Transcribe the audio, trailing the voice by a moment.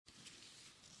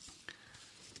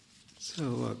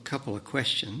So a couple of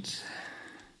questions.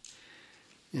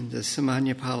 In the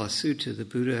Samanyapala Sutta, the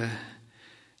Buddha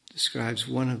describes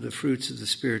one of the fruits of the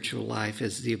spiritual life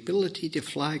as the ability to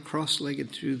fly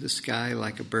cross-legged through the sky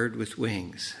like a bird with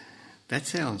wings. That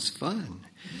sounds fun.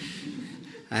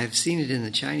 I've seen it in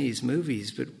the Chinese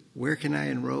movies, but where can I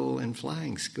enroll in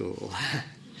flying school?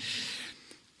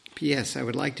 P.S. I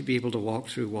would like to be able to walk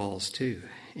through walls too.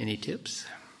 Any tips?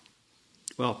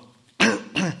 Well,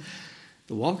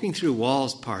 the walking through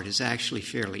walls part is actually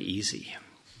fairly easy.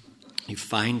 You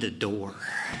find a door.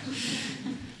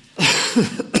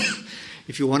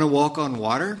 If you want to walk on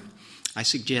water, I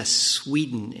suggest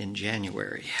Sweden in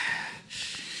January.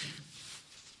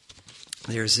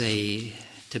 There's a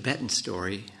Tibetan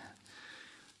story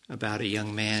about a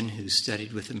young man who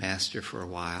studied with the master for a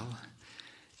while,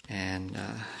 and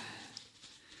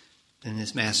then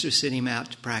his master sent him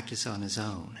out to practice on his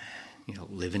own.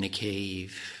 Live in a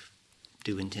cave,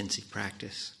 do intensive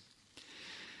practice.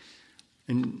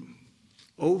 And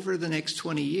over the next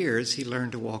 20 years, he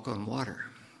learned to walk on water.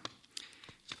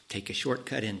 Take a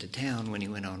shortcut into town when he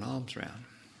went on alms round.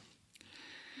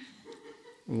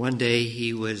 One day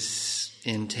he was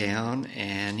in town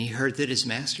and he heard that his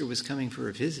master was coming for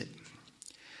a visit.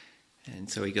 And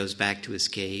so he goes back to his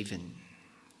cave and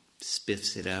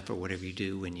spiffs it up, or whatever you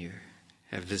do when you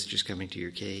have visitors coming to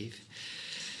your cave.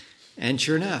 And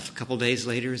sure enough, a couple days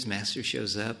later, his master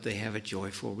shows up. They have a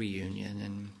joyful reunion.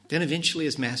 And then eventually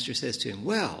his master says to him,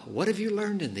 "Well, what have you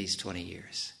learned in these 20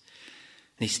 years?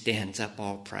 And he stands up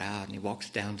all proud, and he walks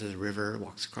down to the river,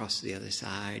 walks across to the other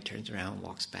side, turns around,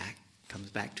 walks back, comes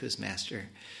back to his master.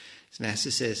 His master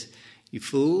says, "You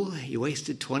fool, you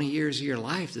wasted 20 years of your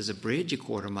life. There's a bridge a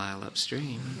quarter mile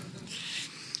upstream."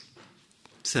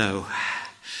 So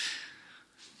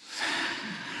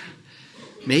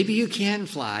maybe you can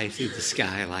fly through the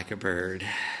sky like a bird.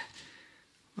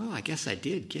 Well, I guess I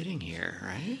did getting here,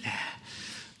 right?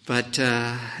 But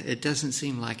it doesn't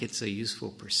seem like it's a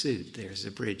useful pursuit. There's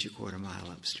a bridge a quarter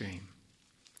mile upstream.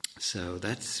 So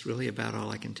that's really about all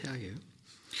I can tell you.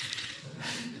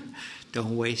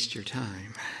 Don't waste your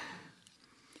time.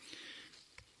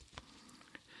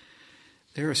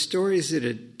 There are stories that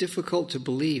are difficult to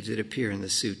believe that appear in the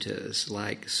suttas,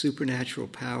 like supernatural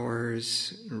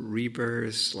powers,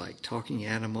 rebirths, like talking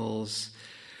animals.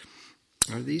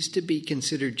 Are these to be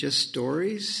considered just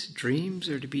stories, dreams,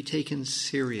 or to be taken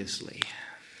seriously?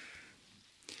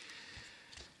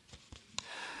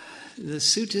 The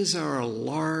suttas are a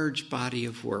large body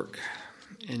of work,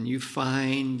 and you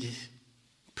find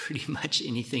pretty much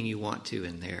anything you want to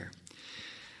in there.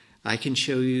 I can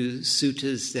show you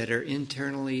suttas that are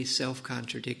internally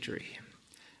self-contradictory.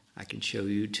 I can show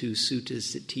you 2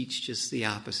 suttas that teach just the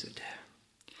opposite.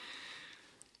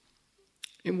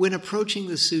 And when approaching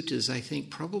the suttas, I think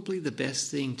probably the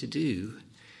best thing to do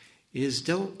is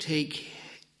don't take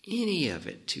any of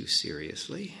it too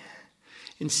seriously.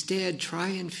 Instead, try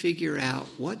and figure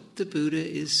out what the Buddha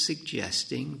is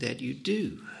suggesting that you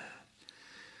do.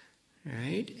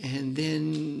 Right? And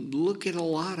then look at a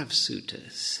lot of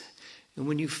suttas. And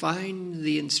when you find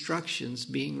the instructions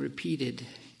being repeated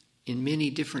in many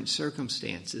different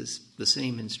circumstances, the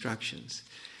same instructions,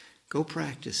 go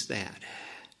practice that.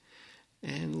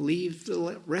 And leave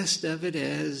the rest of it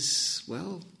as,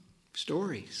 well,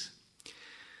 stories.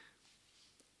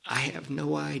 I have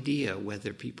no idea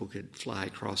whether people could fly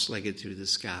cross-legged through the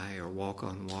sky or walk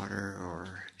on water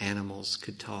or animals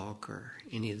could talk or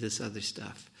any of this other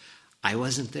stuff. I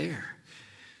wasn't there.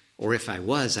 Or if I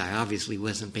was, I obviously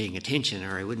wasn't paying attention,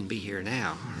 or I wouldn't be here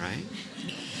now, right?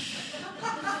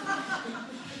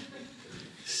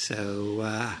 So,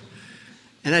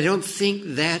 and I don't think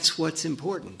that's what's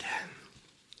important.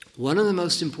 One of the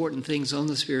most important things on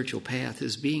the spiritual path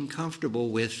is being comfortable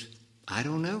with, I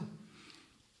don't know.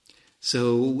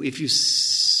 So if you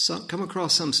come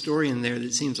across some story in there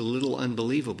that seems a little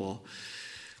unbelievable,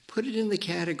 put it in the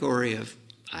category of,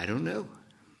 I don't know.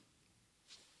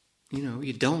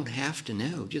 You don't have to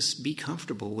know. Just be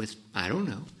comfortable with, I don't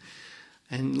know.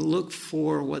 And look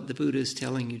for what the Buddha is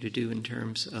telling you to do in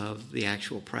terms of the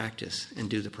actual practice and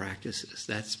do the practices.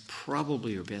 That's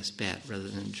probably your best bet rather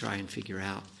than try and figure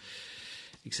out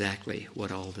exactly what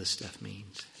all this stuff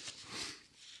means.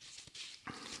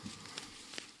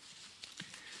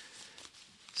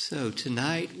 So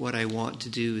tonight what I want to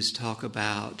do is talk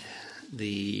about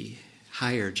the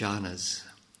higher jhanas,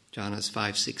 jhanas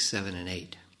 5, 6, 7, and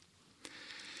 8.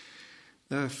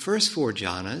 The first 4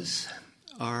 jhanas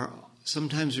are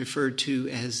sometimes referred to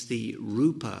as the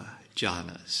rupa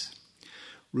jhanas.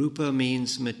 Rupa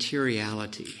means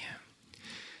materiality.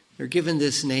 They're given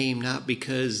this name not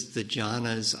because the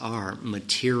jhanas are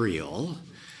material.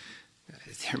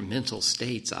 they're mental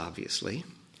states, obviously,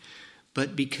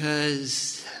 but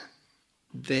because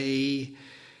they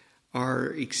are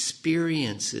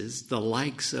experiences the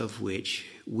likes of which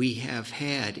we have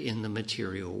had in the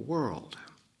material world.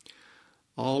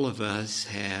 All of us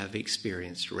have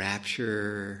experienced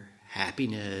rapture,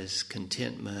 happiness,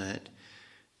 contentment,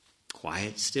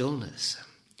 quiet stillness.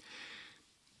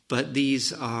 But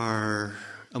these are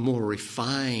a more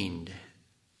refined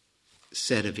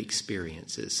set of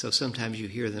experiences. So sometimes you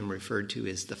hear them referred to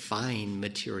as the fine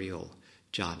material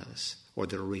jhanas, or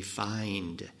the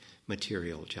refined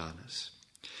material jhanas.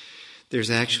 There's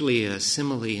actually a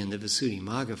simile in the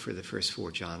Visuddhimagga for the first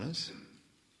 4 jhanas.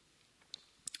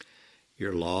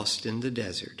 You're lost in the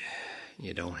desert.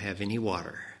 You don't have any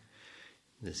water.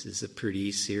 This is a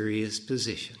pretty serious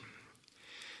position.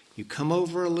 You come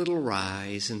over a little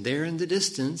rise, and there in the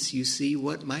distance you see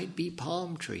what might be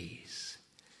palm trees.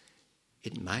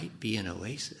 It might be an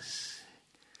oasis.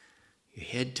 You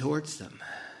head towards them.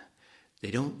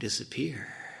 They don't disappear.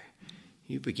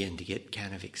 You begin to get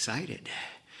kind of excited.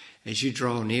 As you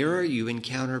draw nearer, you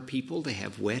encounter people. They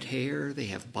have wet hair. They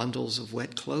have bundles of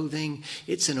wet clothing.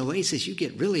 It's an oasis. You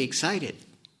get really excited.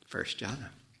 First jhana.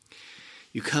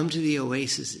 You come to the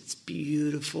oasis. It's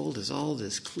beautiful. There's all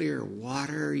this clear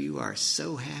water. You are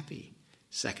so happy.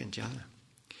 Second jhana.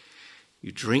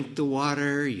 You drink the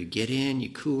water. You get in. You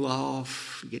cool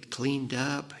off. You get cleaned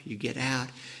up. You get out.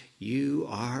 You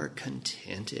are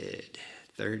contented.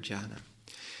 Third jhana.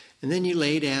 And then you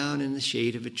lay down in the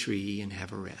shade of a tree and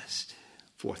have a rest.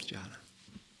 Fourth jhana.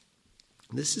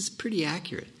 This is pretty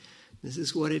accurate. This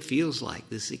is what it feels like.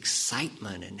 This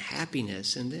excitement and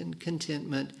happiness, and then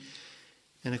contentment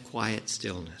and a quiet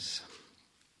stillness.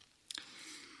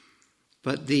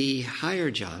 But the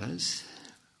higher jhanas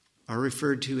are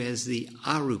referred to as the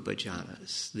arupa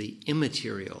jhanas, the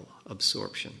immaterial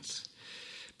absorptions,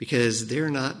 because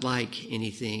they're not like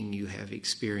anything you have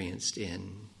experienced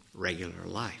in regular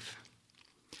life.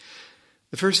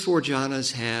 The first 4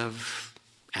 jhanas have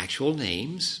actual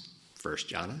names. First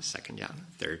jhana, second jhana,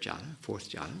 third jhana, fourth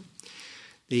jhana.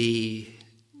 The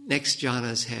next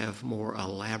jhanas have more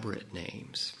elaborate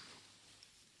names.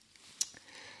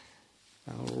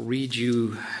 I'll read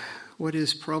you what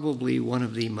is probably one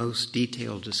of the most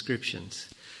detailed descriptions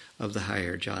of the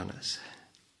higher jhanas.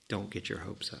 Don't get your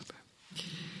hopes up.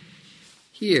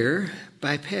 Here,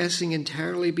 by passing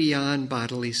entirely beyond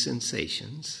bodily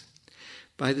sensations,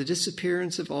 by the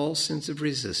disappearance of all sense of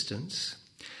resistance,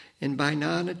 and by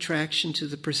non-attraction to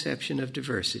the perception of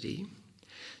diversity,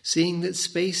 seeing that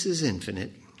space is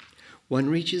infinite, one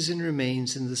reaches and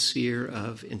remains in the sphere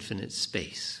of infinite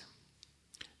space.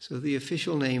 So the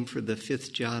official name for the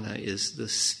 5th jhana is the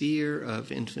sphere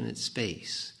of infinite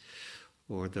space,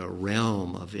 or the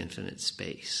realm of infinite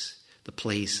space, the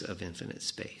place of infinite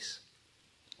space.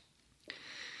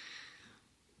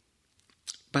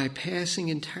 By passing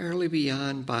entirely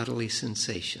beyond bodily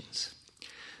sensations.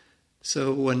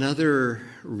 So another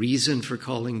reason for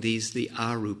calling these the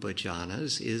arupa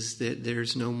jhanas is that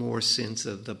there's no more sense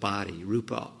of the body.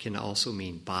 Rupa can also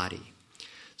mean body.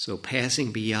 So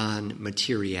passing beyond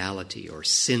materiality or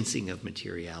sensing of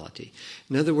materiality.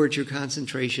 In other words, your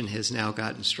concentration has now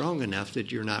gotten strong enough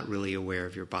that you're not really aware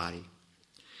of your body.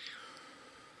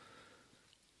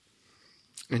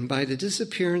 And by the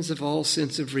disappearance of all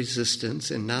sense of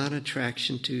resistance and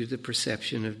non-attraction to the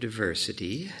perception of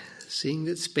diversity, seeing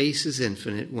that space is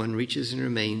infinite, one reaches and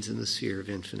remains in the sphere of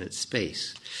infinite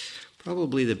space.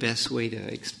 Probably the best way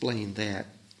to explain that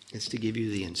is to give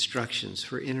you the instructions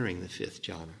for entering the 5th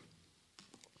jhana.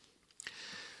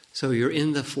 So you're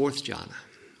in the 4th jhana,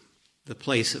 the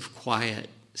place of quiet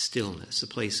stillness, a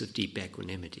place of deep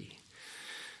equanimity.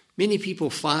 Many people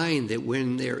find that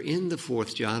when they're in the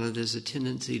 4th jhana, there's a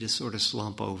tendency to sort of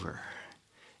slump over.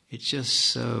 It's just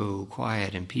so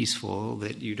quiet and peaceful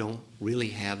that you don't really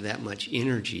have that much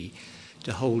energy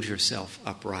to hold yourself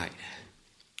upright.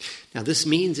 Now, this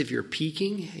means if you're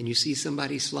peaking and you see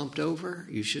somebody slumped over,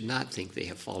 you should not think they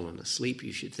have fallen asleep.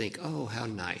 You should think, oh, how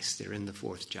nice, they're in the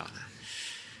 4th jhana.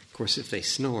 Of course, if they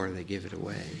snore, they give it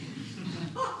away.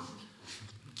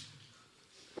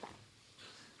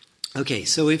 Okay,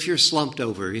 so if you're slumped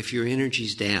over, if your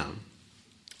energy's down,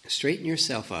 straighten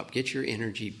yourself up, get your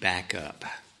energy back up.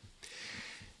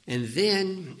 And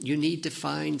then you need to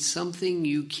find something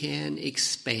you can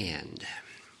expand.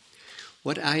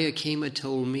 What Ayya Khema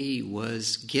told me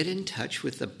was get in touch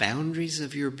with the boundaries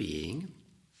of your being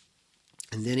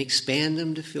and then expand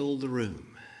them to fill the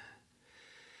room.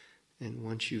 And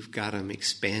once you've got them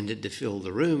expanded to fill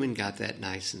the room and got that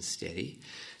nice and steady,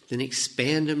 then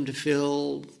expand them to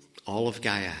fill all of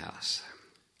Gaia House.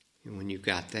 And when you've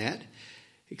got that,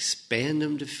 Expand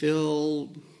them to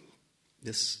fill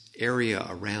this area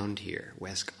around here,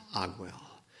 West Ogwell.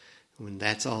 When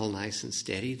that's all nice and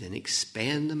steady, then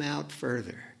expand them out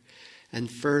further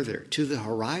and further to the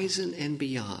horizon and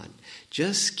beyond.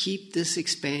 Just keep this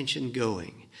expansion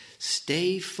going.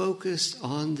 Stay focused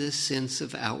on this sense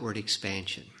of outward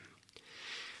expansion.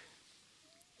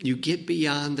 You get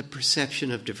beyond the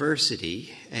perception of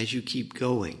diversity as you keep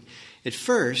going. At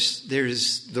first,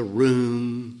 there's the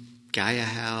room, Gaia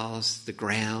House, the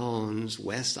grounds,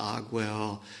 West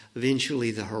Ogwell,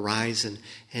 eventually the horizon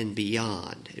and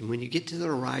beyond. And when you get to the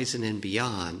horizon and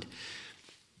beyond,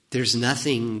 there's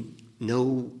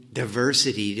no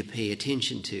diversity to pay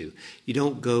attention to. You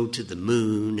don't go to the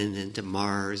moon and then to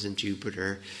Mars and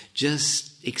Jupiter.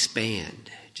 Just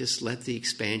expand. Just let the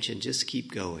expansion just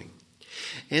keep going.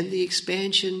 And the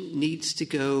expansion needs to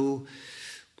go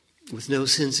with no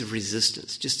sense of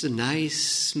resistance. Just a nice,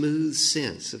 smooth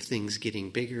sense of things getting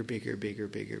bigger, bigger, bigger,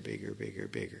 bigger, bigger, bigger,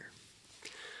 bigger.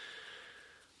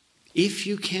 If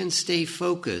you can stay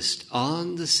focused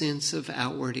on the sense of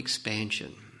outward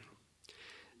expansion,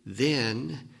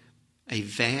 then a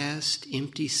vast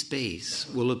empty space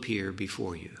will appear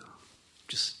before you.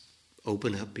 Just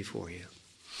open up before you.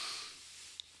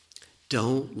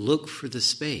 Don't look for the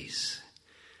space.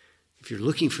 If you're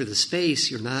looking for the space,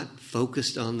 you're not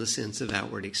focused on the sense of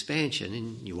outward expansion,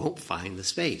 and you won't find the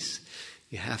space.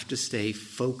 You have to stay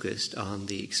focused on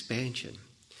the expansion.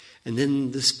 And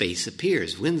then the space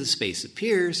appears. When the space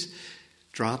appears,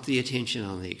 drop the attention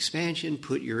on the expansion,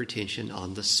 put your attention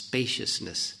on the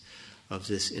spaciousness of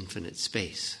this infinite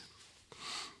space.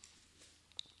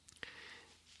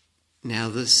 Now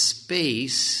the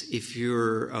space, if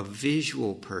you're a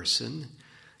visual person,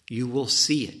 you will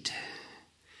see it.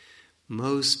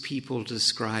 Most people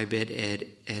describe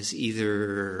it as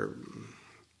either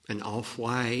an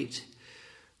off-white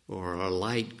or a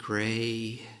light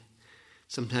gray,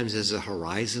 sometimes as a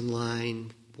horizon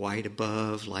line, white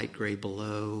above, light gray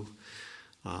below,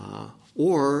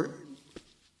 or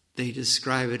they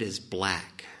describe it as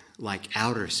black, like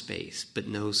outer space, but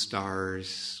no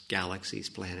stars, galaxies,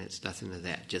 planets, nothing of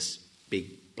that, just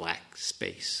big black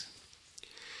space.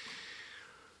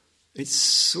 It's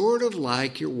sort of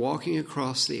like you're walking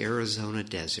across the Arizona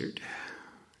desert,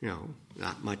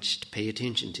 not much to pay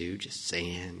attention to, just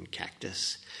sand,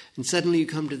 cactus, and suddenly you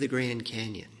come to the Grand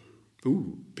Canyon.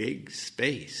 Ooh, big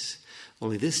space.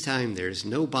 Only this time there's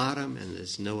no bottom and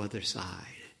there's no other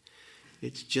side.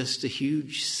 It's just a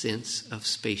huge sense of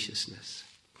spaciousness.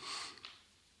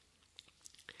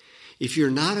 If you're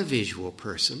not a visual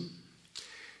person,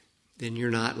 then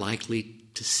you're not likely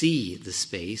to see the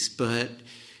space, but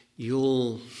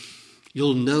you'll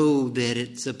know that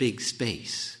it's a big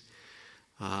space.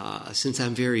 Since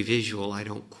I'm very visual, I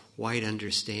don't quite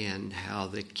understand how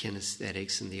the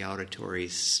kinesthetics and the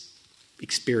auditories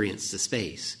experience the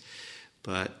space.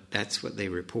 But that's what they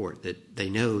report, that they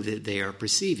know that they are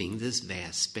perceiving this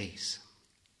vast space.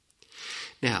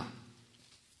 Now,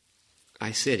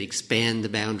 I said expand the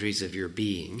boundaries of your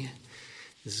being.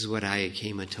 This is what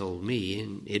Ayakema told me,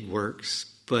 and it works.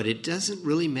 But it doesn't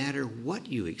really matter what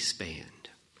you expand.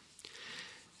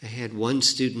 I had one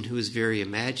student who was very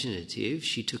imaginative.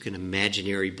 She took an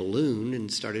imaginary balloon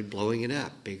and started blowing it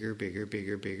up. Bigger, bigger,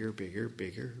 bigger, bigger, bigger,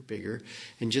 bigger, bigger.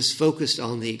 And just focused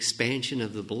on the expansion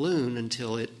of the balloon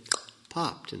until it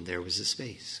popped and there was a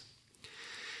space.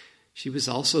 She was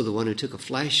also the one who took a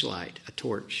flashlight, a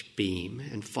torch beam,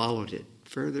 and followed it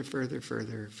further, further,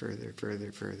 further, further,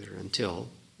 further, further until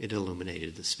it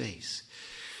illuminated the space.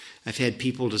 I've had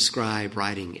people describe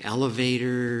riding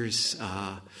elevators,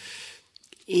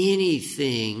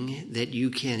 anything that you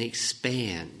can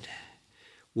expand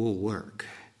will work.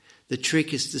 The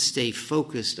trick is to stay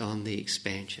focused on the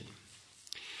expansion.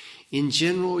 In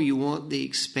general, you want the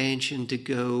expansion to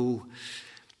go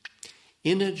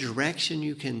in a direction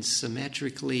you can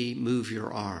symmetrically move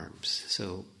your arms.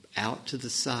 So out to the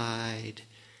side,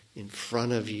 in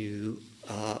front of you,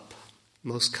 up.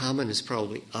 Most common is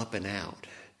probably up and out.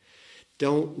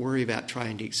 Don't worry about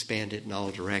trying to expand it in all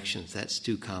directions. That's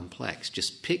too complex.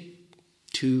 Just pick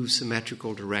two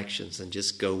symmetrical directions and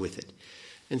just go with it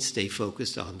and stay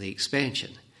focused on the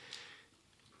expansion.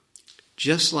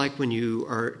 Just like when you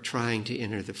are trying to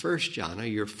enter the first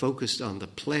jhana, you're focused on the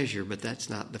pleasure, but that's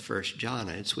not the first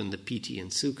jhana. It's when the piti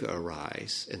and sukha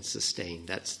arise and sustain.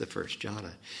 That's the first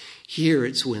jhana. Here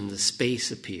it's when the space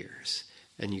appears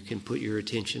and you can put your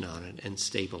attention on it and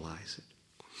stabilize it.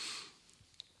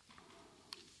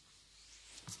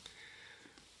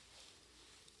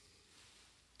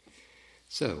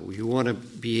 So we want to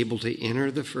be able to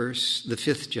enter the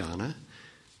fifth jhana,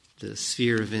 the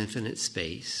sphere of infinite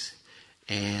space,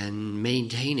 and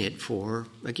maintain it for,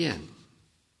 again,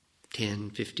 10,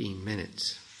 15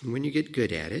 minutes. And when you get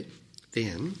good at it,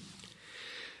 then,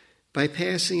 by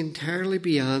passing entirely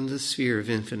beyond the sphere of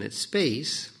infinite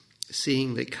space,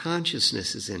 seeing that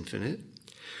consciousness is infinite,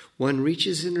 one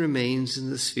reaches and remains in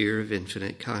the sphere of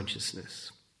infinite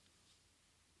consciousness.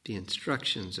 The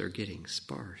instructions are getting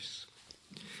sparse.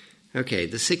 Okay,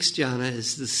 the sixth jhana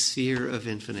is the sphere of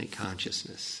infinite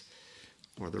consciousness,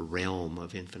 or the realm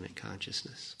of infinite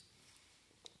consciousness.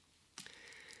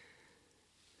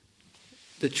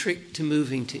 The trick to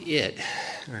moving to it,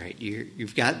 all right,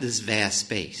 you've got this vast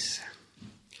space.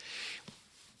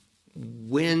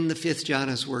 When the fifth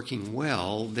jhana is working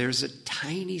well, there's a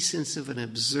tiny sense of an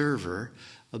observer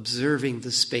observing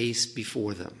the space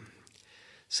before them.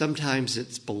 Sometimes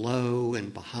it's below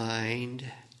and behind,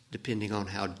 depending on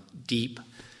how deep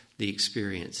the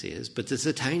experience is. But there's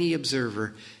a tiny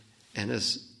observer and a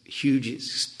huge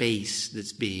space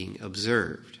that's being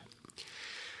observed.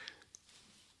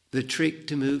 The trick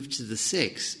to move to the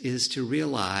sixth is to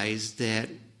realize that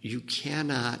you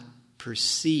cannot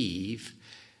perceive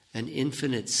an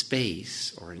infinite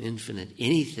space or an infinite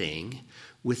anything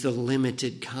with a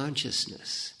limited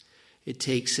consciousness. It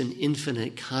takes an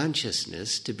infinite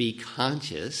consciousness to be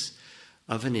conscious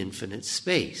of an infinite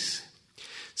space.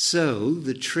 So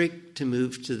the trick to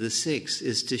move to the sixth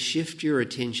is to shift your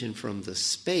attention from the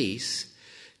space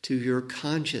to your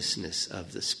consciousness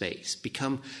of the space.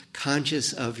 Become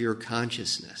conscious of your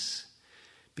consciousness.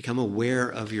 Become aware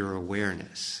of your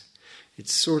awareness.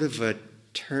 It's sort of a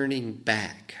turning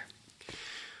back.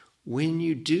 When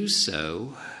you do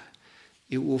so,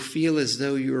 it will feel as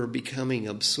though you are becoming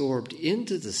absorbed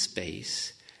into the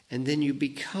space, and then you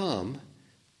become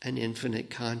an infinite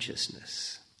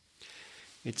consciousness.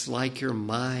 It's like your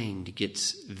mind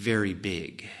gets very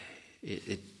big.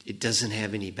 It doesn't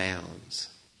have any bounds.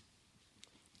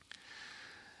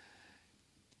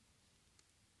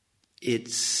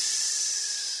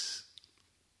 It's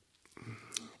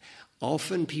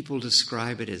often people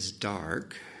describe it as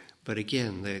dark, but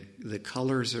again, the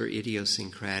colors are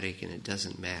idiosyncratic and it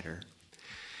doesn't matter.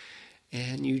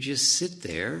 And you just sit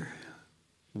there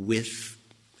with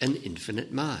an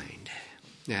infinite mind.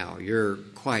 Now, you're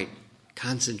quite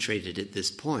concentrated at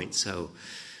this point, so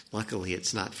luckily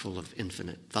it's not full of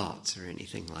infinite thoughts or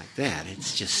anything like that.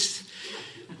 It's just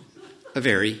a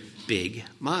very big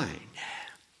mind.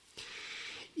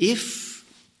 If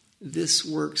this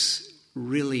works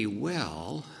really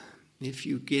well, if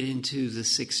you get into the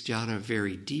sixth jhana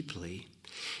very deeply,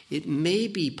 it may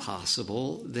be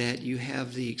possible that you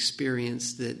have the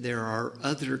experience that there are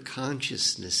other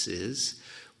consciousnesses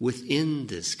within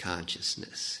this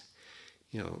consciousness.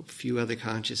 You know, a few other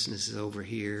consciousnesses over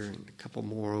here and a couple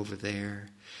more over there.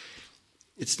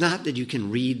 It's not that you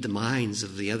can read the minds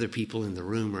of the other people in the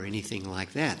room or anything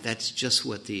like that. That's just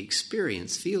what the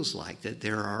experience feels like, that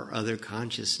there are other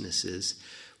consciousnesses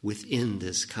within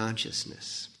this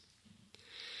consciousness.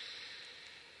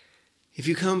 If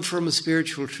you come from a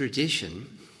spiritual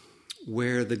tradition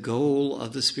where the goal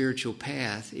of the spiritual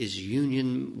path is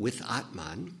union with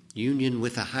Atman, union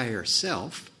with a higher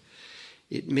self,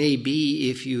 it may be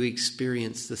if you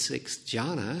experience the sixth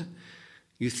jhana,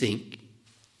 you think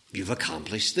you've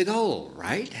accomplished the goal,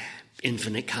 right?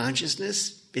 Infinite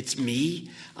consciousness, it's me,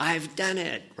 I've done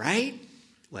it, right?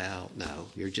 Well, no,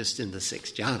 you're just in the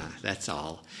sixth jhana, that's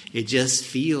all. It just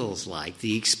feels like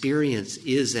the experience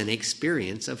is an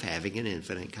experience of having an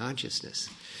infinite consciousness.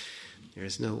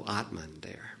 There's no Atman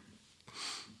there.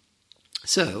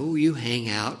 So you hang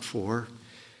out for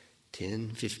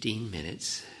 10, 15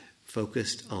 minutes,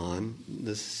 focused on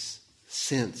the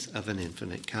sense of an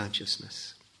infinite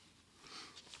consciousness.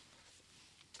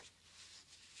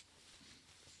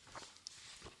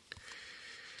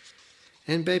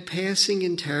 And by passing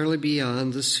entirely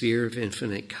beyond the sphere of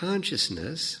infinite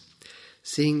consciousness,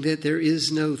 seeing that there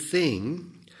is no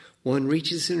thing, one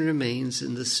reaches and remains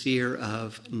in the sphere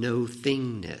of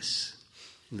no-thingness,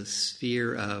 in the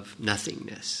sphere of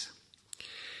nothingness.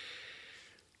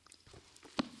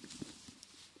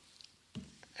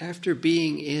 After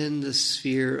being in the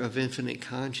sphere of infinite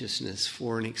consciousness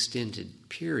for an extended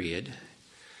period,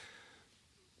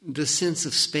 the sense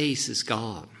of space is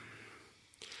gone.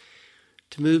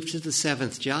 To move to the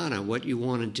seventh jhana, what you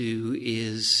want to do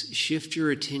is shift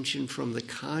your attention from the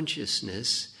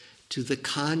consciousness to the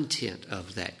content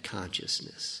of that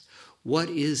consciousness. What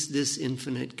is this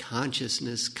infinite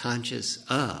consciousness conscious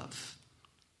of?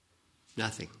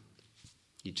 Nothing.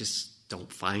 You just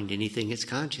don't find anything it's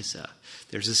conscious of.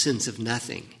 There's a sense of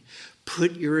nothing.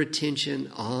 Put your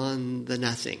attention on the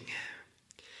nothing.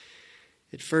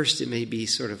 At first it may be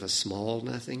sort of a small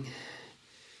nothing.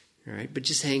 All right, but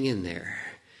just hang in there.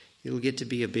 It'll get to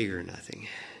be a bigger nothing.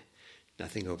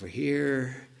 Nothing over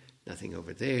here, nothing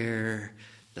over there,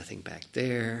 nothing back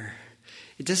there.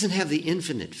 It doesn't have the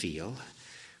infinite feel,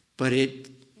 but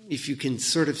if you can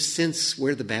sort of sense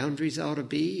where the boundaries ought to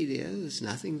be, there's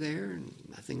nothing there and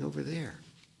nothing over there.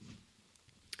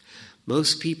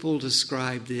 Most people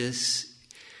describe this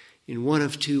in one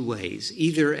of two ways,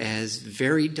 either as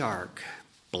very dark,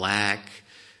 black,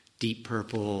 deep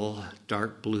purple,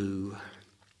 dark blue,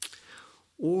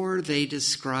 or they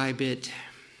describe it,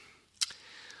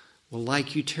 well,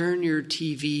 like you turn your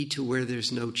TV to where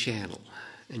there's no channel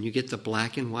and you get the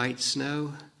black and white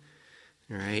snow.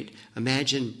 All right,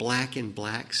 imagine black and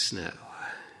black snow.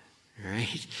 All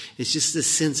right, it's just this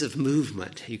sense of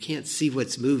movement. You can't see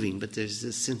what's moving, but there's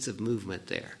this sense of movement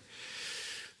there.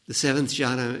 The seventh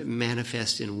jhana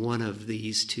manifests in one of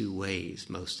these two ways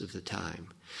most of the time.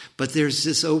 But there's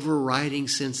this overriding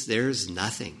sense there's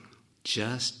nothing,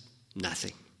 just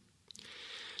nothing.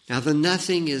 Now, the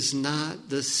nothing is not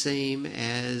the same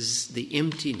as the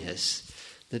emptiness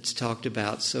that's talked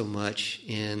about so much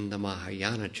in the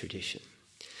Mahayana tradition.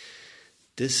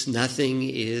 This nothing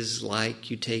is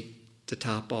like you take the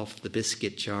top off the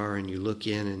biscuit jar and you look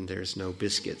in and there's no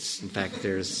biscuits. In fact,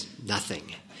 there's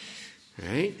nothing,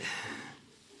 right?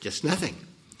 Just nothing.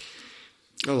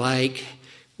 Like,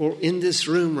 well, in this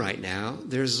room right now,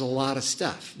 there's a lot of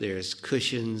stuff. There's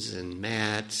cushions and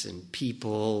mats and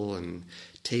people and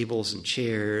tables and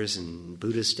chairs and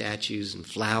Buddha statues and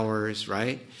flowers,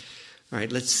 right? All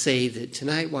right, let's say that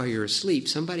tonight while you're asleep,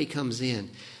 somebody comes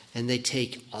in and they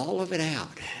take all of it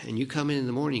out. And you come in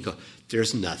the morning and you go,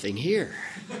 there's nothing here.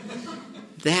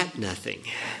 That nothing,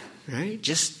 right?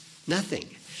 Just nothing.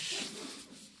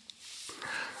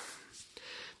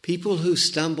 People who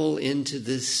stumble into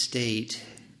this state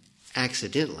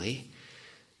accidentally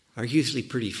are usually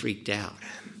pretty freaked out.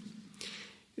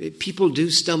 People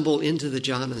do stumble into the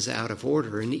jhanas out of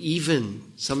order, and even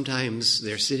sometimes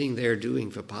they're sitting there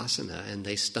doing vipassana and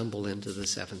they stumble into the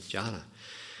seventh jhana.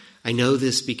 I know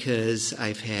this because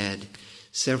I've had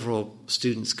several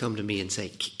students come to me and say,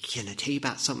 can I tell you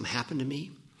about something happened to me?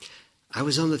 I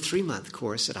was on the 3-month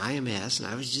course at IMS, and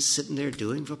I was just sitting there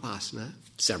doing vipassana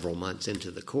several months into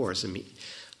the course. I mean,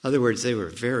 in other words, they were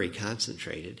very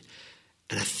concentrated,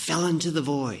 and I fell into the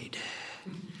void.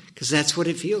 Because that's what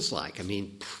it feels like. I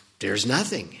mean, there's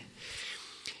nothing.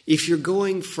 If you're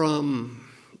going from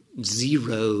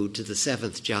 0 to the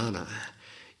seventh jhana,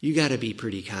 you got to be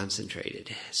pretty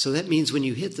concentrated. So that means when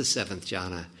you hit the seventh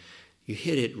jhana, you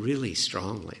hit it really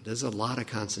strongly. There's a lot of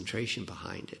concentration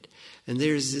behind it. And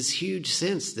there's this huge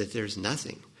sense that there's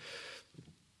nothing.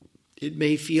 It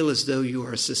may feel as though you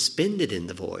are suspended in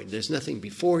the void. There's nothing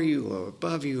before you or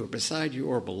above you or beside you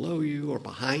or below you or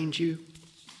behind you.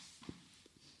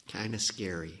 Kind of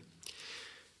scary.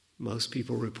 Most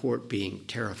people report being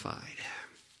terrified.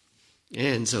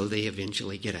 And so they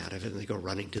eventually get out of it and they go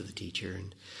running to the teacher.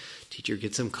 And the teacher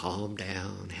gets them calmed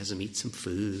down, has them eat some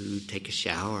food, take a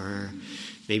shower,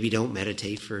 maybe don't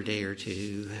meditate for a day or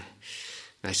two.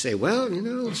 And I say, well,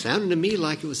 it sounded to me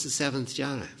like it was the seventh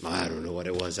jhana. Well, I don't know what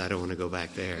it was. I don't want to go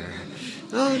back there.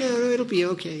 Oh, no, it'll be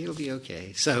okay. It'll be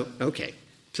okay. So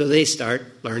they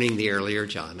start learning the earlier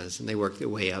jhanas, and they work their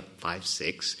way up 5,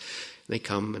 6. And they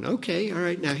come and, okay, all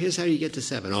right, now here's how you get to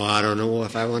 7. Oh, I don't know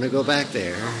if I want to go back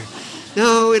there.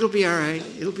 No, it'll be all right.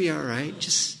 It'll be all right.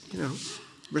 Just,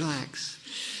 relax.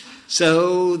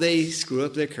 So they screw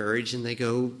up their courage, and they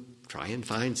go try and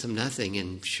find some nothing.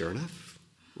 And sure enough,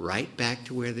 right back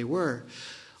to where they were.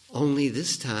 Only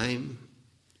this time,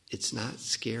 it's not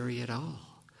scary at all.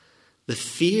 The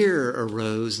fear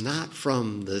arose not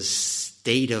from the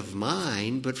state of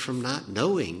mind, but from not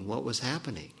knowing what was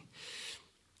happening.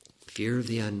 Fear of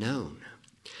the unknown.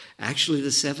 Actually,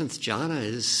 the seventh jhana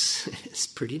is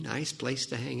a pretty nice place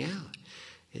to hang out.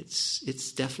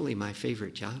 It's definitely my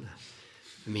favorite jhana.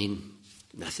 I mean,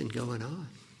 nothing going on.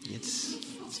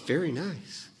 It's very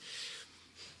nice.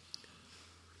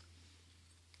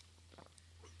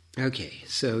 Okay,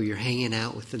 so you're hanging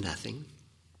out with the nothing.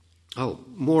 Oh,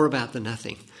 more about the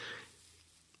nothing.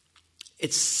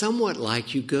 It's somewhat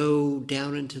like you go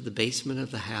down into the basement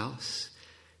of the house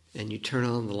and you turn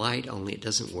on the light, only it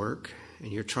doesn't work.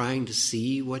 And you're trying to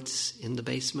see what's in the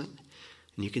basement.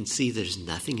 And you can see there's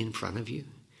nothing in front of you,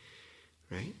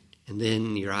 right? And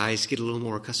then your eyes get a little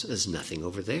more accustomed. There's nothing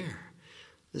over there.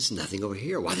 There's nothing over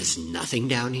here. Why, there's nothing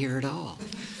down here at all.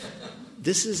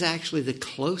 This is actually the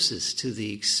closest to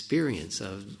the experience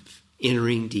of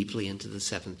entering deeply into the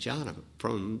seventh jhana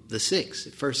from the 6th.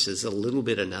 At first there's a little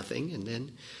bit of nothing, and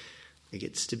then it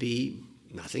gets to be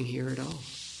nothing here at all.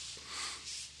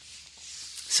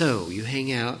 So you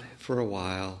hang out for a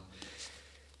while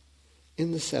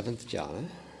in the 7th jhana,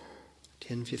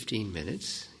 10-15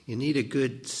 minutes. You need a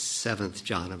good 7th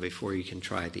jhana before you can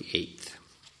try the 8th.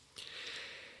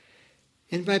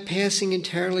 And by passing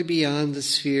entirely beyond the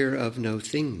sphere of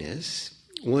no-thingness,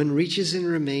 one reaches and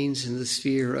remains in the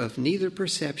sphere of neither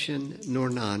perception nor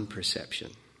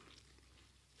non-perception.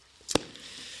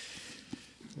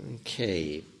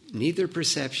 Okay, neither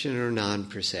perception or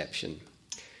non-perception.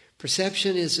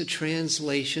 Perception is a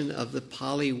translation of the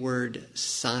Pali word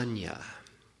sanya.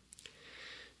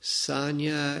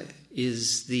 Sanya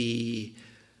is the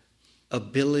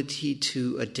ability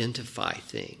to identify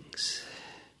things.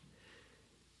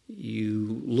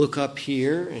 You look up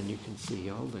here and you can see,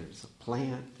 there's a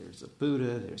plant, there's a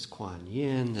Buddha, there's Kuan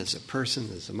Yin, there's a person,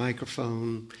 there's a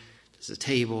microphone, there's a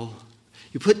table.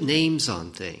 You put names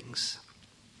on things.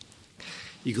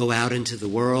 You go out into the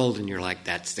world and you're like,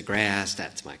 that's the grass,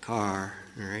 that's my car,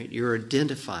 all right? You're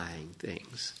identifying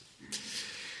things.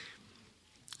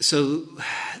 So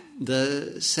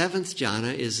the 7th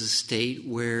jhana is a state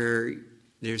where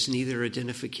there's neither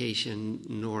identification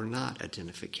nor not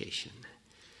identification.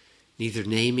 Neither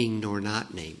naming nor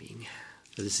not naming.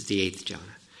 So this is the 8th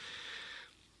jhana.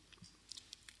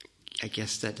 I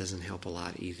guess that doesn't help a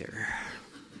lot either.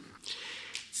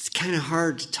 It's kind of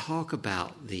hard to talk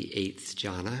about the 8th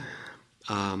jhana.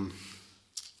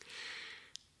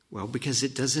 Because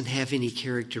it doesn't have any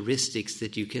characteristics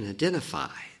that you can identify.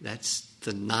 That's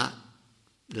the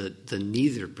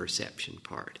neither perception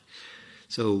part.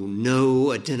 So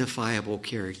no identifiable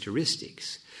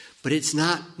characteristics. But it's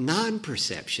not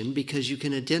non-perception because you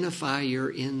can identify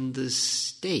you're in the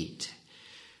state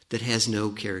that has no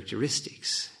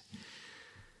characteristics.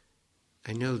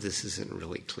 I know this isn't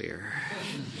really clear.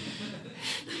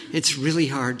 It's really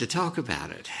hard to talk about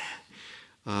it.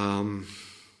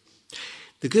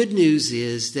 The good news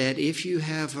is that if you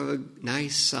have a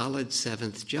nice solid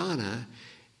 7th jhana,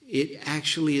 it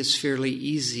actually is fairly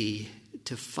easy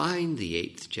to find the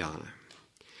 8th jhana.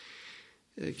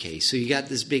 Okay, so you got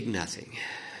this big nothing,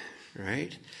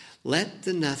 right? Let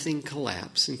the nothing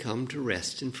collapse and come to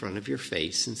rest in front of your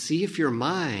face and see if your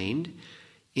mind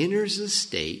enters a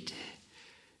state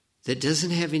that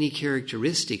doesn't have any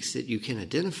characteristics that you can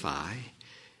identify,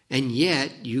 and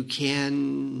yet you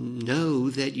can know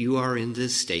that you are in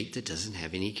this state that doesn't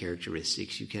have any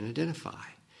characteristics you can identify.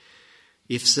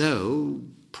 If so,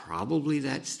 probably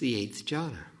that's the 8th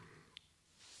jhana.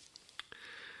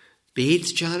 The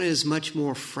 8th jhana is much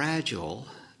more fragile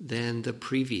than the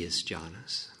previous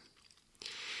jhanas.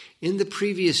 In the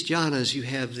previous jhanas, you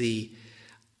have the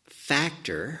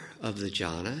factor of the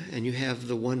jhana and you have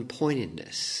the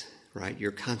one-pointedness, right?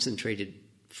 Your concentrated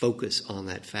focus on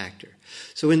that factor.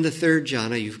 So in the 3rd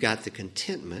jhana, you've got the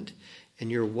contentment and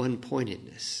your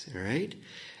one-pointedness, all right?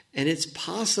 And it's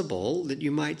possible that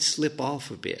you might slip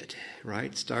off a bit,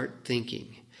 right? Start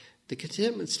thinking. The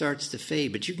contentment starts to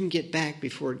fade, but you can get back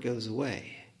before it goes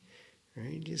away,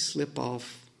 right? Just slip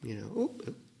off,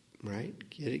 right?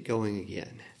 Get it going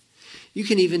again. You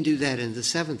can even do that in the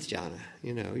 7th jhana.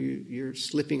 You're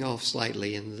slipping off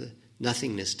slightly and the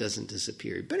nothingness doesn't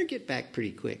disappear. You better get back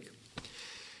pretty quick.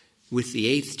 With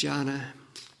the 8th jhana,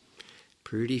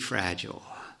 pretty fragile.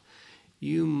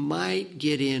 You might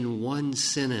get in one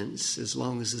sentence as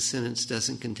long as the sentence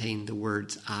doesn't contain the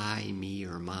words I, me,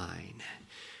 or mine.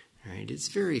 Right? It's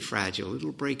very fragile.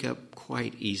 It'll break up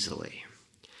quite easily.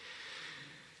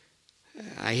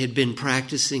 I had been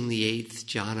practicing the 8th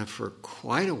jhana for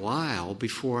quite a while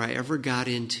before I ever got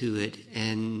into it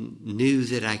and knew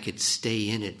that I could stay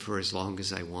in it for as long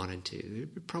as I wanted to.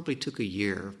 It probably took a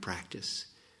year of practice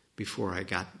before I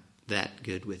got that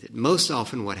good with it. Most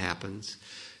often what happens,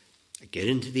 I get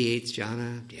into the 8th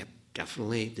jhana, yep,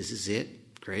 definitely, this is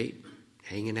it, great,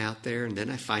 hanging out there, and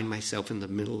then I find myself in the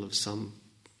middle of some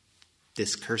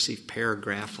discursive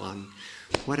paragraph on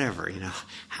whatever,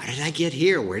 how did I get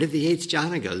here? Where did the 8th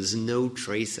jhana go? There's no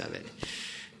trace of it,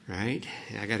 right?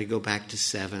 I got to go back to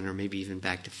 7 or maybe even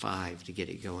back to 5 to get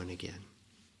it going again.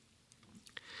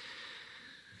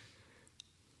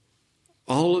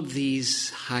 All of these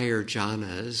higher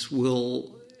jhanas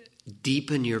will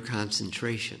deepen your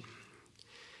concentration.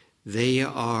 They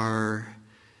are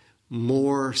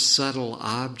more subtle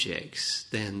objects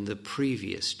than the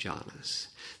previous jhanas.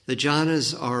 The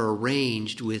jhanas are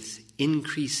arranged with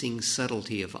increasing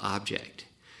subtlety of object.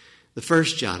 The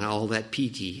first jhana, all that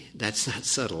piti, that's not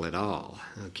subtle at all,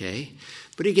 okay?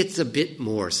 But it gets a bit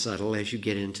more subtle as you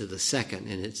get into the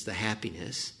 2nd, and it's the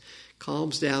happiness.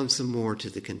 Calms down some more to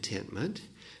the contentment,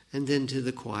 and then to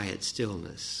the quiet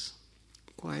stillness.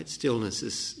 Quiet stillness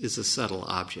is a subtle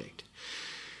object.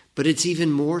 But it's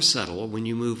even more subtle when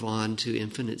you move on to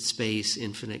infinite space,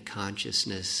 infinite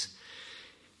consciousness,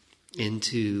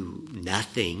 into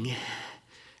nothing,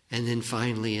 and then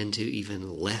finally into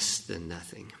even less than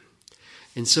nothing.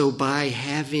 And so by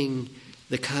having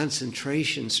the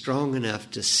concentration strong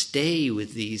enough to stay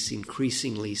with these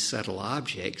increasingly subtle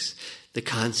objects, the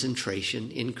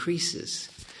concentration increases,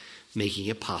 making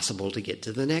it possible to get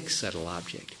to the next subtle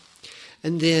object.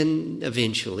 And then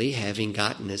eventually, having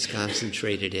gotten as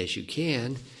concentrated as you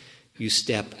can, you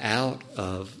step out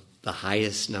of the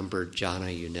highest numbered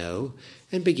jhana you know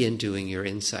and begin doing your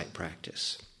insight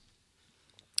practice.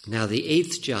 Now, the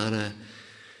 8th jhana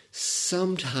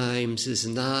sometimes is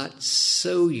not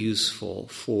so useful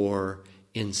for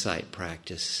insight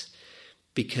practice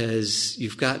because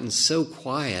you've gotten so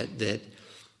quiet that,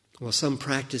 well, some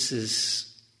practices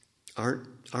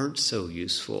aren't so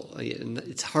useful.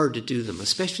 It's hard to do them,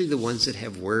 especially the ones that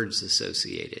have words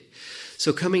associated.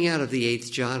 So coming out of the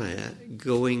 8th jhana,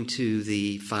 going to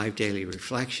the 5 daily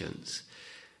reflections,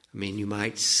 I mean, you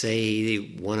might say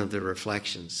one of the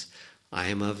reflections, I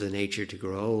am of the nature to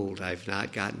grow old. I've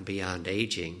not gotten beyond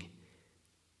aging.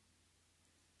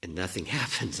 And nothing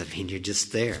happens. I mean, you're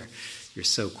just there. You're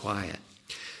so quiet.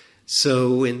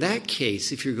 So in that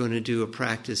case, if you're going to do a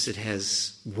practice that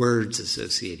has words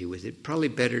associated with it, probably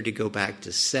better to go back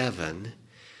to 7,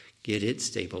 get it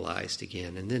stabilized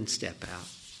again, and then step out.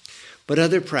 But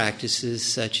other practices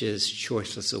such as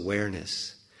choiceless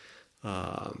awareness,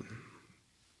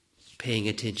 paying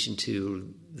attention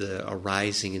to the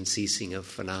arising and ceasing of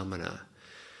phenomena,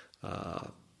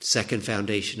 second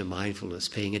foundation of mindfulness,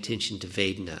 paying attention to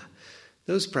Vedana,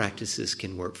 those practices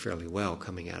can work fairly well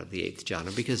coming out of the 8th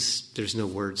jhana because there's no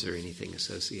words or anything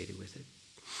associated with it.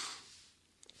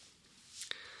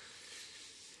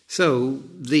 So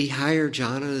the higher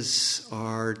jhanas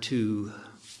are to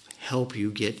help you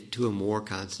get to a more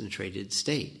concentrated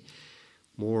state.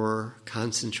 More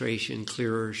concentration,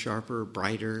 clearer, sharper,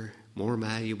 brighter, more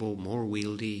malleable, more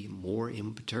wieldy, more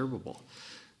imperturbable,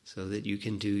 so that you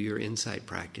can do your insight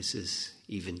practices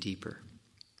even deeper.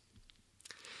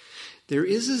 There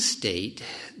is a state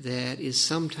that is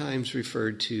sometimes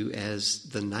referred to as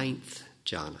the 9th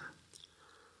jhana.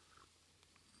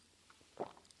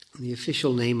 The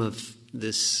official name of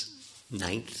this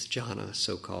 9th jhana,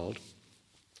 so-called,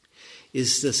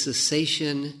 is the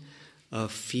cessation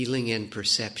of feeling and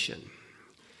perception.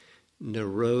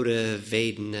 Nirodha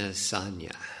Vedana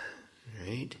Sanya,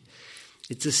 right?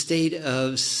 It's a state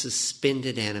of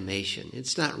suspended animation.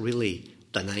 It's not really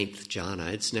the 9th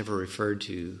jhana. It's never referred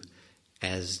to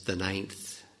as the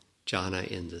 9th jhana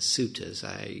in the suttas.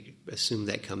 I assume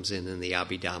that comes in the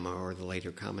Abhidhamma or the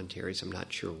later commentaries. I'm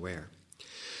not sure where.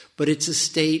 But it's a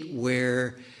state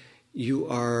where you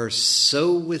are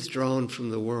so withdrawn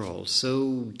from the world,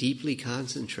 so deeply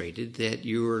concentrated that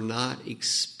you are not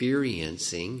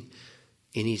experiencing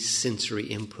any sensory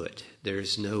input.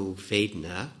 There's no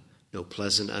Vedana, no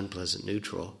pleasant, unpleasant,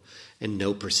 neutral, and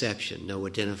no perception, no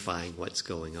identifying what's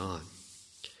going on.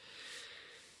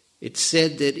 It's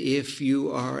said that if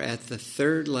you are at the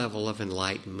 3rd level of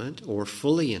enlightenment or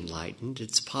fully enlightened,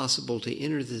 it's possible to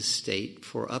enter this state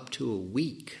for up to a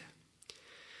week.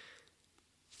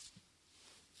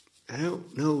 I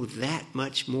don't know that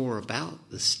much more about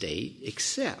the state,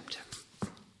 except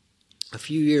a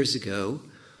few years ago,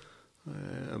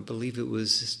 I believe it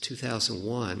was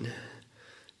 2001,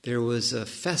 there was a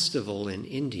festival in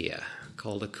India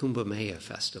called a Kumbh Mela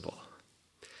festival.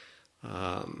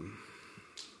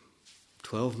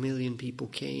 12 million people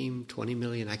came, 20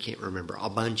 million, I can't remember. A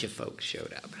bunch of folks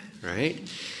showed up, right?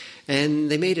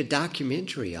 And they made a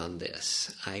documentary on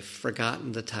this. I've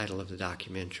forgotten the title of the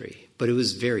documentary, but it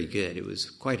was very good. It was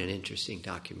quite an interesting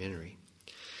documentary.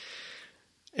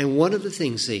 And one of the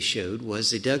things they showed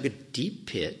was they dug a deep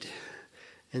pit,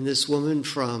 and this woman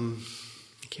from,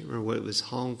 I can't remember what it was,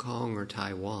 Hong Kong or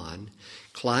Taiwan,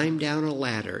 climbed down a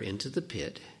ladder into the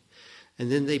pit, and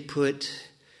then they put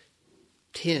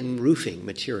tin roofing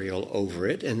material over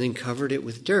it and then covered it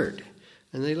with dirt.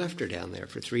 And they left her down there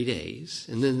for 3 days,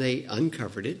 and then they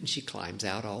uncovered it, and she climbs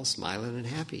out all smiling and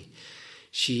happy.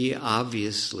 She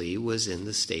obviously was in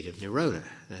the state of Nirodha.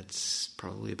 That's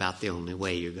probably about the only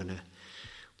way you're going to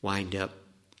wind up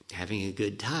having a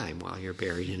good time while you're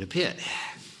buried in a pit.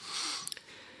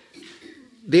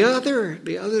 The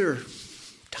other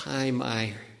time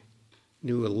I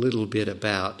knew a little bit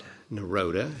about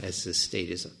Nirodha, as this state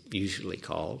is usually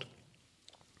called,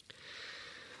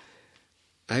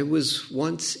 I was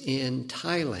once in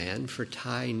Thailand for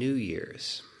Thai New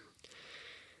Year's.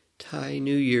 Thai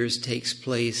New Year's takes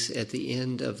place at the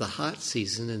end of the hot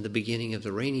season and the beginning of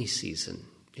the rainy season,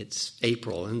 it's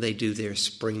April, and they do their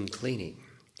spring cleaning.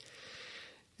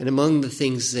 And among the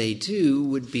things they do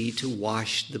would be to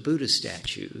wash the Buddha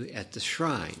statue at the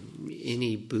shrine.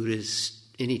 Any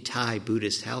Thai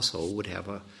Buddhist household would have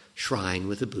a shrine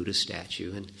with a Buddha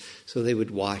statue, and so they would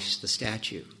wash the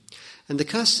statue. And the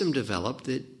custom developed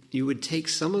that you would take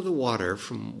some of the water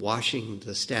from washing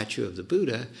the statue of the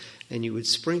Buddha and you would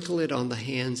sprinkle it on the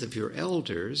hands of your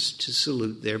elders to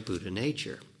salute their Buddha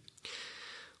nature.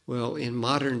 Well, in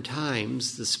modern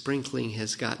times, the sprinkling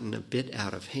has gotten a bit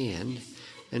out of hand,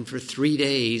 and for 3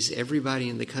 days, everybody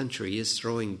in the country is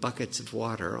throwing buckets of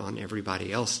water on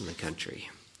everybody else in the country.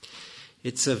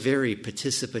 It's a very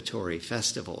participatory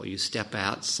festival. You step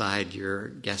outside your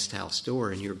guest house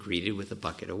door and you're greeted with a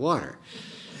bucket of water.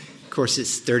 Of course,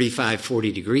 it's 35,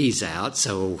 40 degrees out,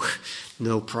 so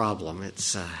no problem.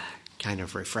 It's kind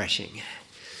of refreshing.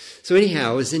 So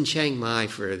anyhow, I was in Chiang Mai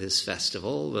for this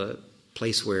festival, the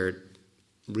place where it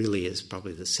really is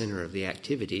probably the center of the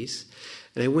activities.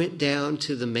 And I went down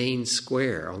to the main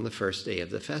square on the first day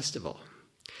of the festival.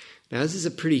 Now, this is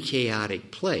a pretty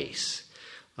chaotic place.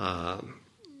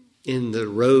 In the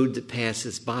road that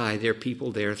passes by, there are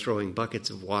people there throwing buckets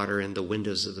of water in the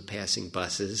windows of the passing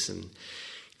buses. And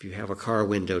if you have a car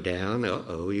window down,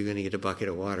 you're going to get a bucket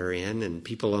of water in. And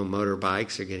people on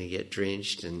motorbikes are going to get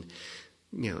drenched. And,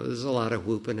 there's a lot of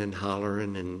whooping and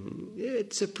hollering. And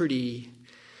it's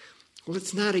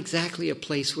it's not exactly a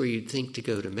place where you'd think to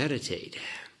go to meditate.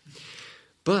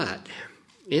 But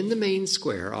in the main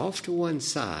square, off to one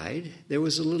side, there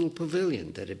was a little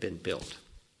pavilion that had been built.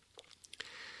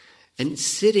 And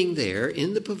sitting there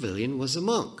in the pavilion was a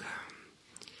monk.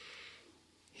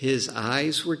 His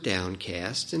eyes were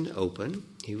downcast and open.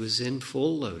 He was in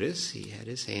full lotus. He had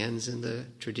his hands in the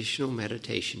traditional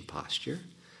meditation posture.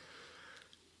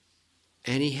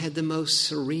 And he had the most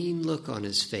serene look on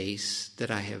his face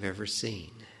that I have ever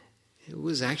seen. It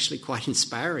was actually quite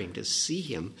inspiring to see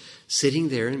him sitting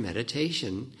there in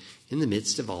meditation in the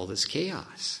midst of all this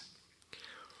chaos.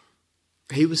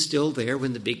 He was still there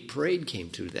when the big parade came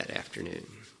through that afternoon.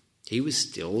 He was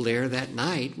still there that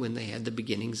night when they had the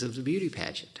beginnings of the beauty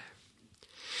pageant.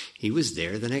 He was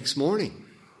there the next morning,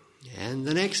 and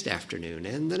the next afternoon,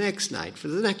 and the next night for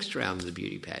the next round of the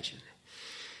beauty pageant.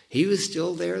 He was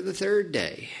still there the third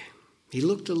day. He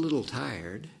looked a little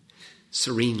tired,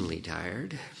 serenely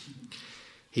tired.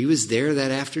 He was there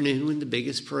that afternoon when the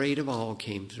biggest parade of all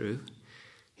came through.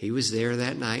 He was there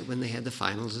that night when they had the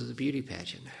finals of the beauty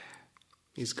pageant.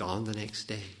 He's gone the next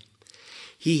day.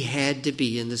 He had to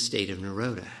be in the state of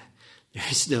Nirodha.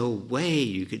 There's no way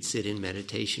you could sit in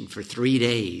meditation for 3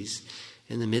 days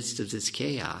in the midst of this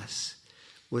chaos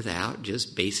without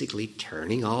just basically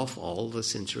turning off all the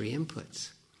sensory inputs.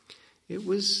 It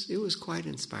was quite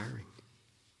inspiring.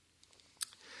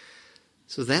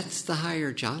 So that's the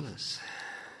higher jhanas.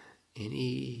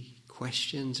 Any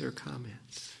questions or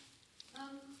comments?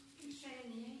 You say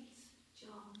in the 8th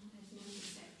jhana there's no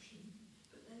perception,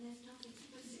 but then there's nothing to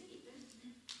perceive, isn't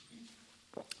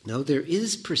there? No, there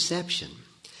is perception.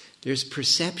 There's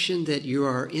perception that you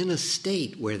are in a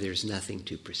state where there's nothing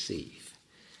to perceive.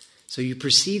 So you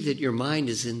perceive that your mind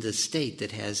is in the state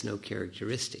that has no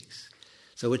characteristics.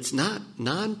 So it's not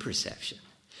non-perception.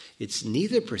 It's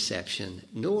neither perception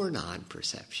nor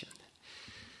non-perception.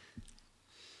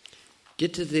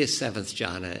 Get to the 7th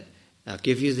jhana. I'll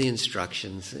give you the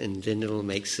instructions and then it'll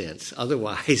make sense.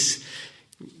 Otherwise,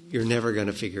 you're never going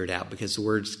to figure it out because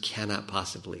words cannot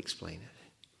possibly explain it.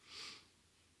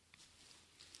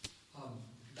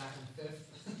 Back in 5th.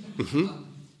 Mm-hmm.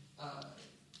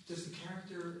 Does the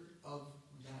character of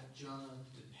that jhana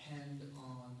depend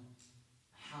on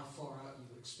how far out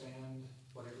you expand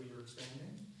whatever you're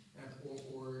expanding?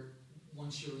 Or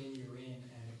once you're in, and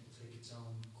it will take its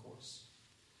own course?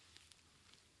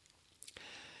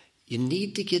 You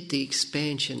need to get the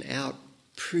expansion out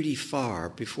pretty far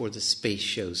before the space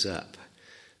shows up.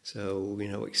 So,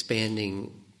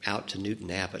 expanding out to Newton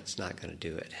Abbott's not going to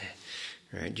do it.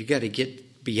 Right? You got to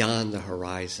get beyond the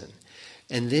horizon.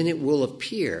 And then it will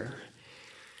appear.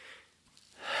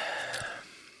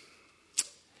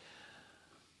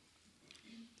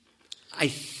 I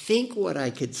think what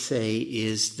I could say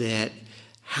is that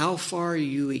how far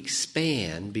you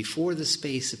expand before the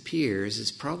space appears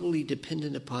is probably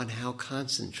dependent upon how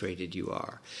concentrated you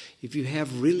are. If you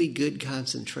have really good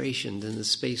concentration, then the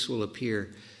space will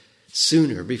appear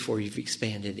sooner before you've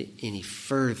expanded it any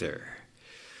further.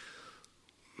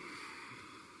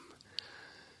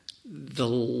 The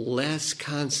less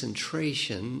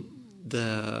concentration,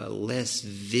 the less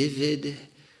vivid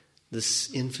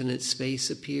this infinite space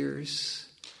appears.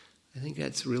 I think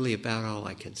that's really about all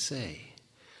I can say.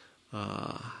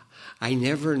 I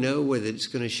never know whether it's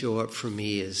going to show up for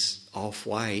me as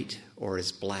off-white or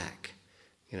as black.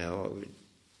 It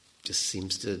just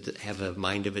seems to have a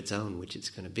mind of its own, which it's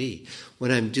going to be.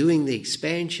 When I'm doing the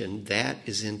expansion, that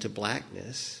is into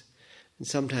blackness. And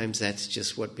sometimes that's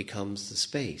just what becomes the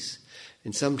space.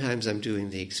 And sometimes I'm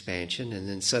doing the expansion, and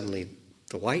then suddenly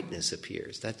the whiteness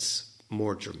appears. That's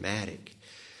more dramatic.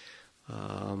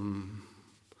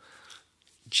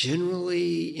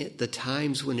 Generally, at the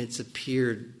times when it's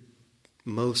appeared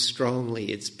most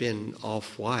strongly, it's been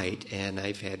off-white, and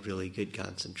I've had really good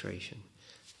concentration.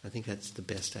 I think that's the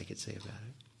best I could say about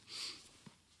it.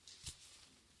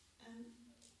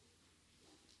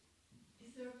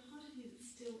 Is there a part of you that's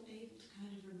still able to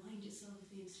kind of remind yourself of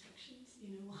the instructions?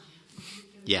 Why?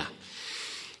 Yeah.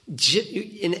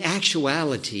 In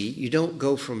actuality, you don't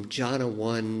go from jhana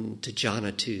 1 to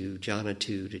jhana 2, jhana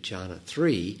 2 to jhana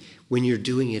 3 when you're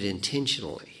doing it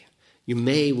intentionally. You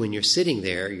may, when you're sitting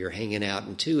there, you're hanging out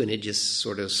in 2 and it just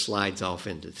sort of slides off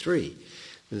into 3.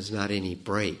 There's not any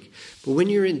break. But when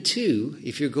you're in 2,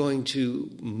 if you're going to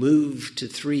move to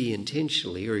 3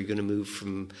 intentionally, or you're going to move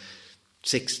from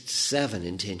 6 to 7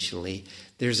 intentionally,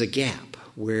 there's a gap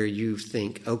where you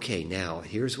think, okay, now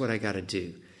here's what I got to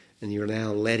do. And you're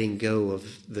now letting go of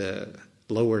the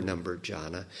lower number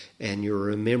jhana, and you're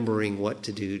remembering what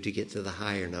to do to get to the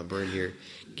higher number, and you're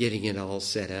getting it all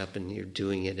set up, and you're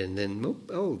doing it, and then,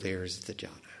 oh, there's the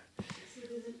jhana. So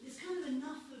there's kind of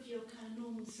enough of your kind of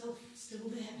normal self still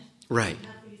there. Right.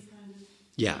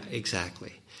 Yeah,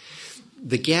 exactly.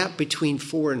 The gap between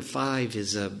 4 and 5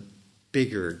 is a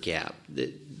bigger gap.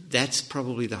 That's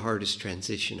probably the hardest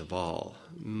transition of all.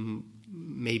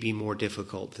 Maybe more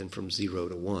difficult than from 0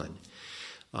 to 1.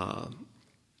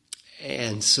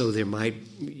 And so there might,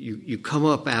 you come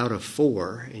up out of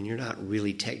 4, and you're not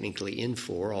really technically in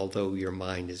 4, although your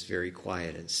mind is very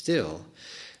quiet and still.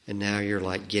 And now you're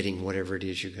like getting whatever it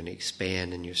is you're going to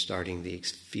expand, and you're starting the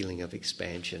feeling of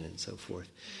expansion and so forth.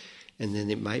 And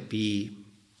then it might be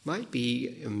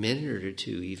a minute or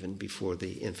two even before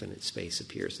the infinite space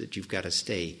appears, that you've got to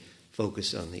stay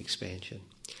focused on the expansion.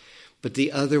 But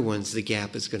the other ones, the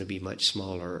gap is going to be much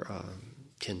smaller,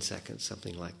 10 seconds,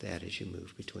 something like that, as you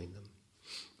move between them.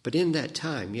 But in that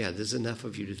time, yeah, there's enough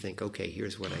of you to think, okay,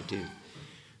 here's what I do.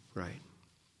 Right.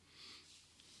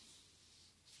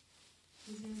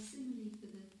 Is there a simile for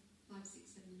the 5,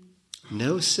 6, 7, 8?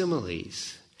 No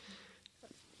similes.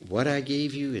 What I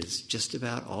gave you is just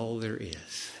about all there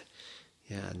is.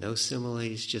 Yeah, no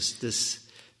similes, just this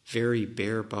very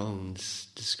bare bones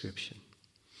description.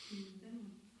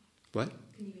 What?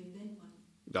 Can you invent one?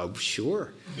 Oh,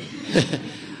 sure.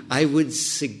 I would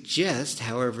suggest,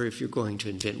 however, if you're going to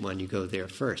invent one, you go there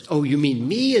first. Oh, you mean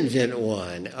me invent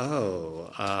one?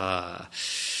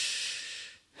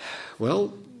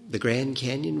 Well, the Grand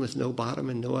Canyon with no bottom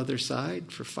and no other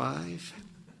side for 5.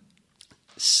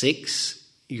 6,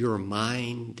 your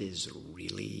mind is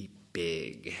really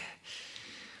big.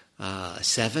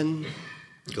 7,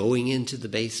 going into the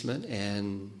basement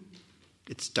and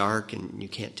it's dark and you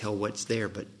can't tell what's there,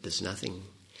 but there's nothing.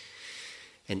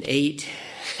 And 8,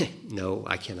 no,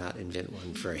 I cannot invent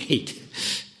one for 8.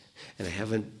 And I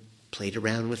haven't played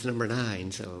around with number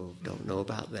 9, so don't know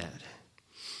about that.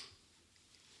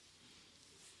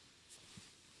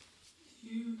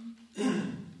 Do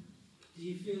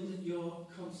you feel that your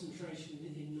concentration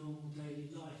in normal daily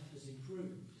life has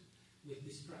improved with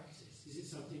this practice? Is it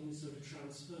something that sort of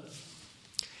transfers?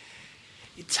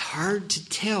 It's hard to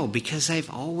tell because I've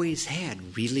always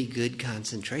had really good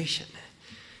concentration.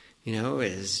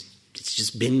 It's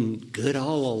just been good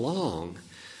all along.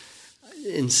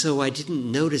 And so I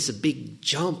didn't notice a big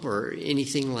jump or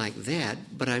anything like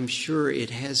that, but I'm sure it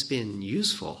has been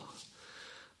useful.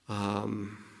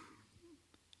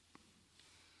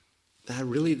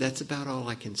 That's about all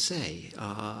I can say.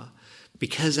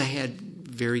 Because I had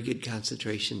very good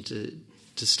concentration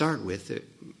to start with.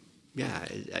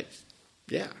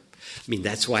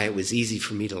 That's why it was easy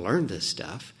for me to learn this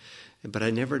stuff. But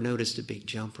I never noticed a big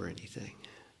jump or anything.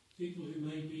 People who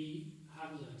maybe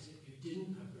have learned it, who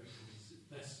didn't have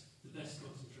the best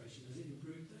concentration, has it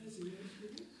improved theirs in your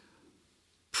experience?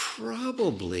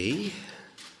 Probably.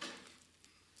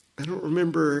 I don't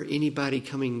remember anybody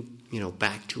coming,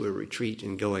 back to a retreat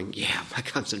and going, yeah, my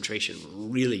concentration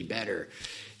really better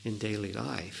in daily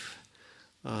life.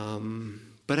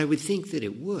 But I would think that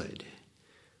it would.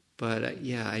 But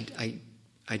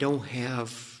I don't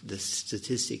have the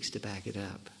statistics to back it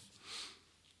up.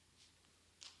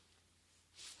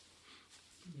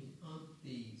 Aren't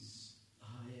these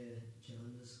higher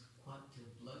jhanas quite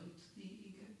a blow to the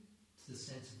ego, to the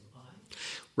sense of I?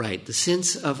 Right, the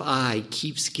sense of I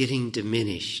keeps getting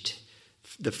diminished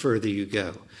the further you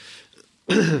go.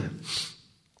 It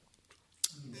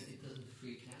doesn't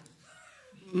freak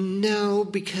out? No,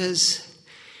 because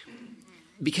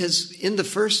in the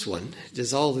first one,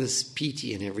 there's all this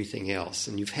piti and everything else,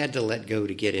 and you've had to let go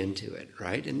to get into it,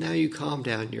 right? And now you calm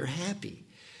down, you're happy.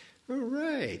 All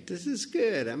right, this is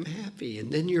good, I'm happy.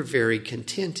 And then you're very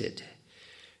contented,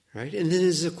 right? And then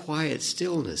there's a quiet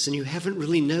stillness, and you haven't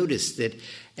really noticed that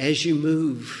as you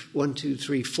move 1, 2,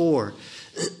 3, 4,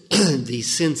 the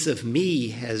sense of me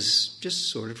has just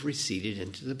sort of receded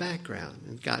into the background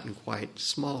and gotten quite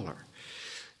smaller.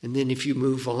 And then if you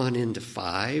move on into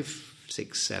 5,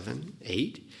 6, 7,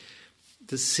 8,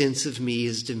 the sense of me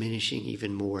is diminishing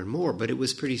even more and more, but it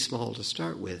was pretty small to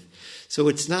start with. So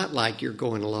it's not like you're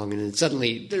going along and then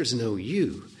suddenly there's no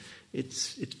you.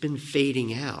 It's been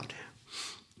fading out.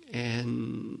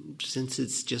 And since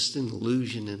it's just an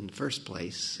illusion in the first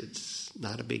place, it's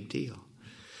not a big deal.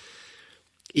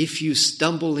 If you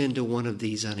stumble into one of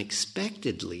these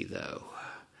unexpectedly, though,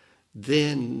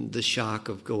 then the shock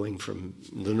of going from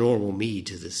the normal me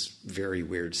to this very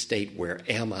weird state where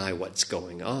am I, what's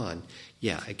going on,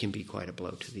 yeah, it can be quite a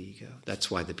blow to the ego. That's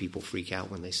why the people freak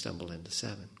out when they stumble into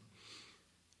 7.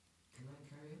 Can I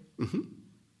carry on? Mm-hmm.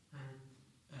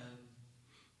 And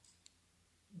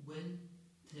when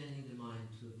turning the mind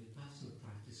to a vipassana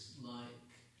practice, like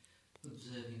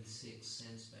observing the 6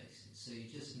 sense bases, so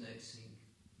you're just noticing,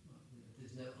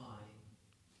 there's no I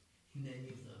in any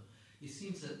of them. It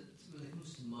seems that when it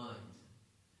comes to mind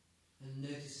and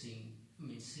noticing,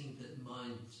 seeing that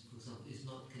mind, for example, is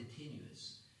not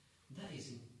continuous, that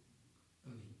isn't,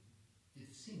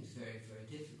 it seems very, very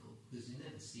difficult because you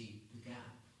never see the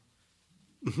gap.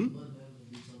 Mm-hmm. One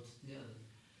moment leads on to the other.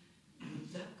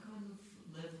 That kind of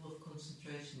level of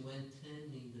concentration when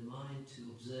turning the mind to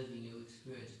observing your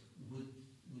experience, would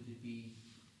it be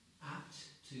apt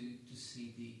to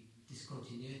see the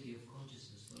discontinuity of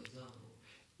consciousness, for example?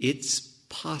 It's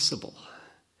possible.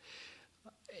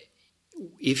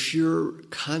 If you're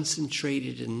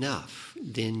concentrated enough,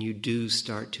 then you do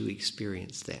start to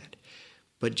experience that.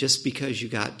 But just because you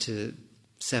got to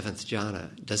 7th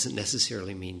jhana doesn't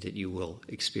necessarily mean that you will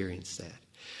experience that.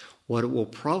 What it will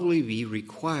probably be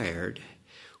required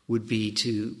would be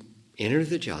to enter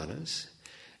the jhanas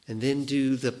and then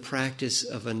do the practice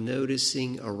of a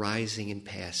noticing, arising, and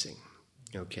passing.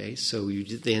 Okay, so you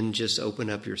then just open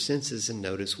up your senses and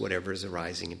notice whatever is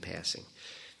arising and passing.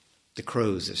 The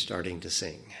crows are starting to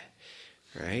sing,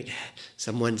 right?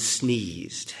 Someone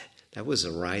sneezed. That was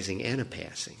arising and a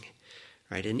passing,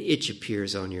 right? An itch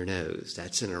appears on your nose.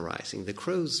 That's an arising. The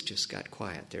crows just got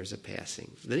quiet. There's a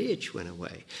passing. The itch went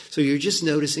away. So you're just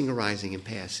noticing arising and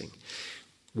passing.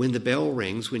 When the bell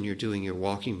rings, when you're doing your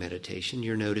walking meditation,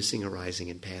 you're noticing arising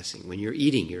and passing. When you're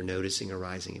eating, you're noticing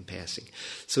arising and passing.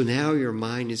 So now your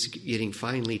mind is getting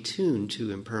finely tuned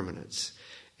to impermanence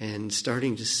and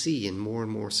starting to see in more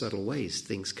and more subtle ways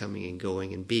things coming and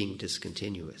going and being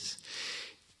discontinuous.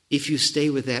 If you stay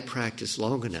with that practice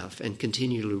long enough and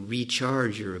continue to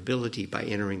recharge your ability by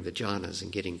entering the jhanas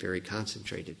and getting very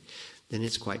concentrated, then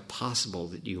it's quite possible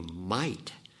that you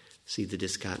might see the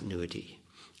discontinuity.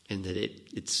 And that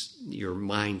it's your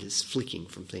mind is flicking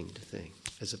from thing to thing,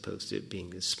 as opposed to it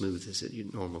being as smooth as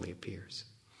it normally appears.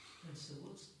 And so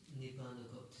what's Nibbana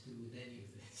got to do with any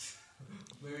of this?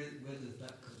 Where does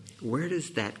that come in? Where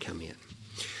does that come in?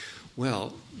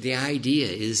 Well, the idea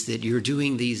is that you're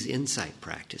doing these insight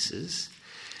practices,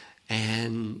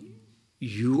 and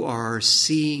you are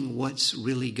seeing what's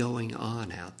really going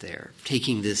on out there,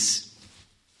 taking this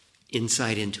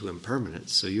insight into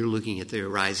impermanence. So you're looking at the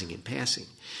arising and passing.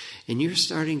 And you're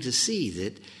starting to see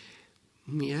that,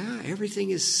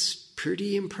 everything is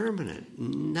pretty impermanent.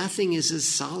 Nothing is as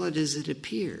solid as it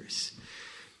appears.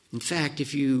 In fact,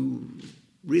 if you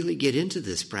really get into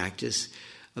this practice,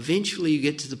 eventually you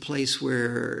get to the place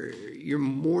where you're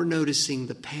more noticing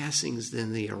the passings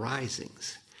than the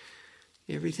arisings.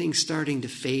 Everything's starting to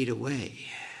fade away.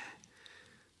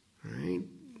 All right?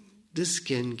 This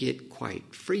can get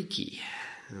quite freaky,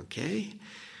 okay?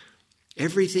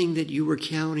 Everything that you were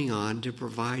counting on to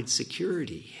provide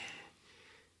security,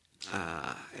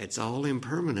 it's all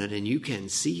impermanent and you can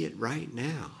see it right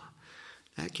now.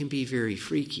 That can be very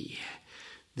freaky.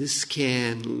 This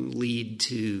can lead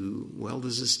to,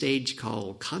 there's a stage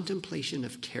called contemplation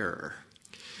of terror.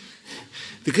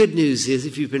 The good news is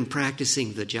if you've been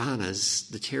practicing the jhanas,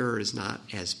 the terror is not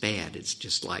as bad. It's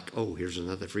just like, here's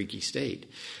another freaky state.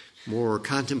 More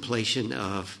contemplation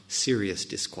of serious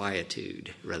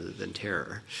disquietude rather than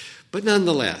terror. But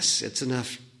nonetheless, it's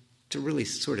enough to really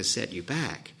sort of set you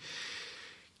back.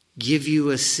 Give you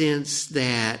a sense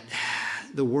that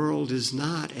the world is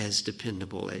not as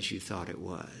dependable as you thought it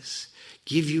was.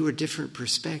 Give you a different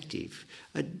perspective,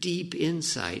 a deep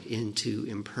insight into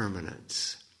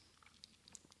impermanence.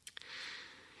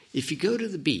 If you go to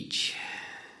the beach,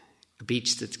 a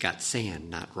beach that's got sand,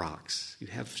 not rocks. You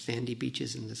have sandy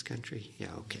beaches in this country?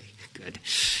 Yeah, okay, good.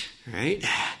 All right.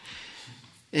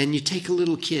 And you take a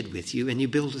little kid with you and you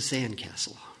build a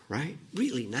sandcastle, right?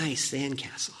 Really nice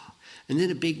sandcastle. And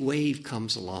then a big wave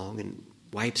comes along and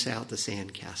wipes out the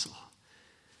sandcastle.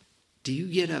 Do you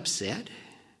get upset?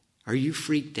 Are you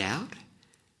freaked out?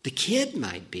 The kid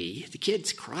might be. The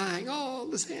kid's crying, oh,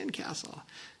 the sandcastle.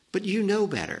 But you know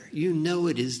better. You know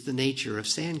it is the nature of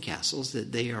sandcastles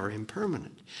that they are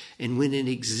impermanent. And when it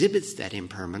exhibits that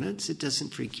impermanence, it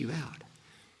doesn't freak you out.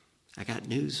 I got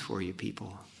news for you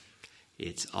people.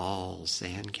 It's all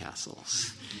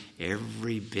sandcastles.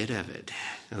 Every bit of it.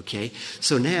 Okay?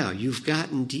 So now you've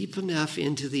gotten deep enough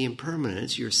into the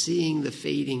impermanence. You're seeing the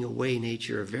fading away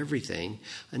nature of everything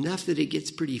enough that it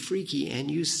gets pretty freaky, and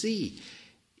you see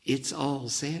it's all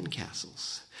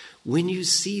sandcastles. When you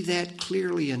see that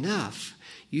clearly enough,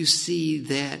 you see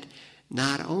that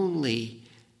not only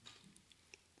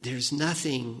there's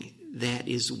nothing that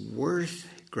is worth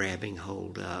grabbing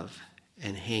hold of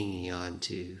and hanging on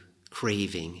to,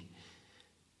 craving,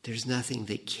 there's nothing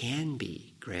that can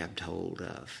be grabbed hold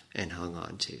of and hung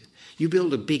on to. You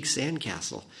build a big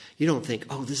sandcastle. You don't think,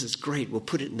 oh, this is great, we'll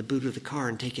put it in the boot of the car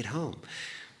and take it home,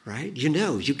 right? You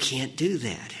know you can't do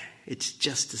that. It's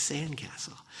just a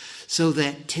sandcastle. So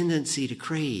that tendency to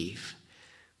crave,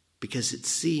 because it's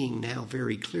seeing now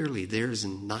very clearly there's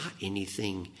not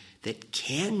anything that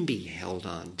can be held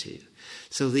on to.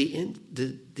 So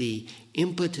the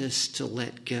impetus to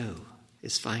let go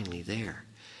is finally there.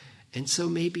 And so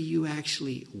maybe you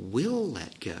actually will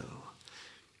let go.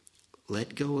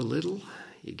 Let go a little,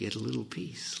 you get a little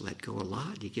peace. Let go a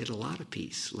lot, you get a lot of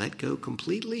peace. Let go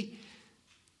completely,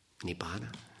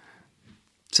 nibbana.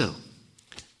 So,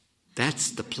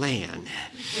 that's the plan.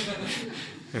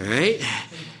 All right?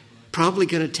 Probably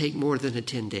going to take more than a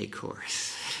 10-day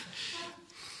course.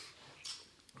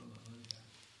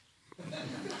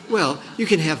 Well, you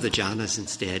can have the jhanas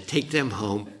instead. Take them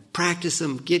home, practice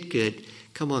them, get good,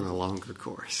 come on a longer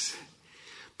course.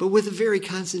 But with a very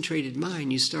concentrated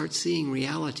mind, you start seeing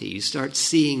reality. You start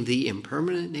seeing the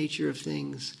impermanent nature of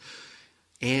things,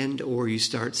 and or you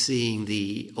start seeing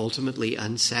the ultimately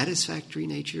unsatisfactory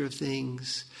nature of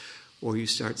things, or you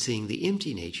start seeing the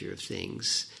empty nature of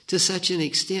things to such an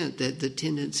extent that the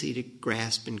tendency to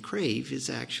grasp and crave is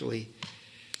actually,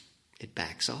 it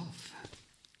backs off.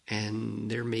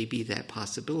 And there may be that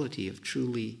possibility of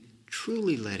truly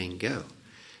letting go.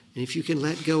 And if you can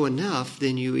let go enough,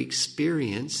 then you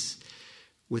experience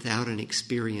without an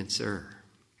experiencer.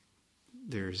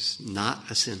 There's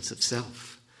not a sense of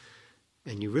self.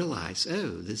 And you realize,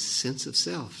 oh, this sense of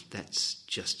self, that's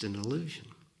just an illusion.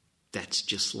 That's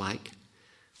just like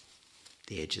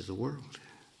the edge of the world.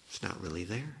 It's not really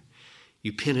there.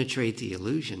 You penetrate the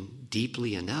illusion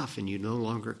deeply enough and you no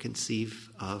longer conceive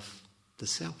of the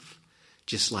self.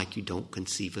 Just like you don't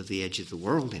conceive of the edge of the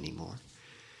world anymore.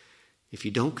 If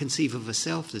you don't conceive of a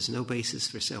self, there's no basis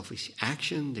for selfish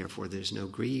action. Therefore, there's no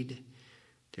greed.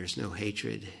 There's no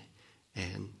hatred.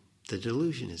 And the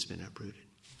delusion has been uprooted.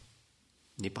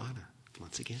 Nibbana,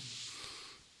 once again.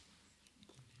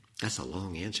 That's a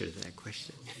long answer to that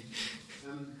question.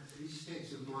 These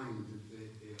states of mind,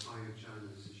 the higher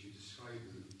jhanas as you describe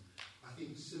them, I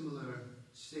think similar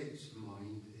states of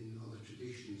mind in other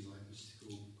traditions like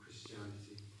mystical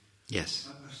Christianity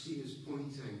Yes. are seen as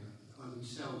pointing, are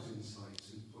themselves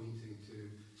insights and pointing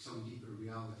to some deeper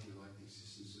reality like the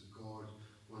existence of God,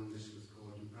 oneness with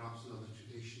God, and perhaps in other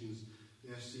traditions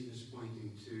they're seen as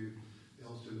pointing to the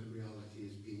ultimate reality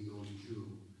as being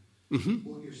non-dual. Mm-hmm.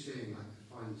 What you're saying,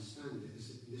 if I understand it, is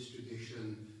that in this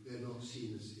tradition they're not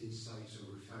seen as insights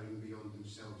or referring beyond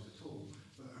themselves at all,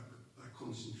 but are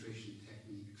concentration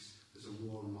techniques as a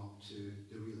warm-up to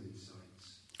the real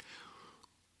insights.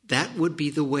 That would be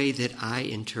the way that I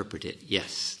interpret it.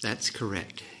 Yes, that's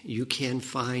correct. You can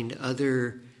find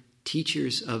other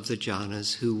teachers of the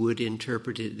jhanas who would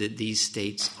interpret it that these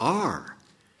states are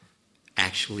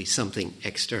actually something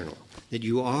external, that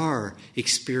you are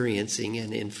experiencing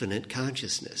an infinite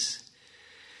consciousness.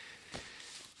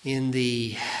 In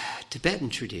the Tibetan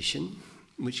tradition,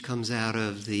 which comes out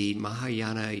of the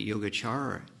Mahayana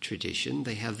Yogacara tradition,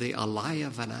 they have the Alaya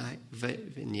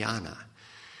Vijnana,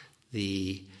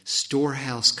 the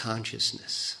storehouse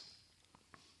consciousness.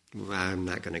 I'm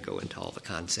not going to go into all the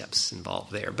concepts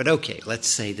involved there, but okay, let's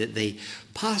say that they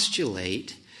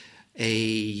postulate a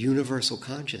universal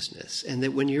consciousness, and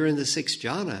that when you're in the sixth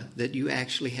jhana, that you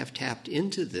actually have tapped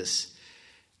into this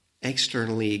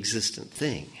externally existent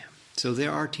thing. So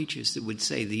there are teachers that would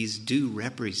say these do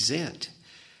represent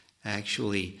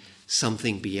actually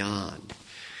something beyond.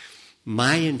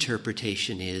 My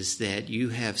interpretation is that you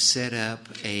have set up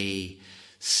a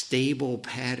stable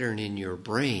pattern in your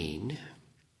brain.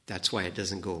 That's why it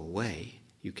doesn't go away.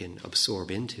 You can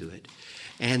absorb into it.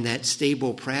 And that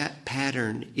stable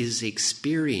pattern is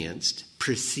experienced,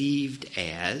 perceived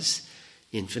as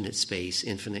infinite space,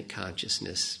 infinite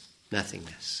consciousness,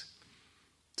 nothingness.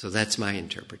 So that's my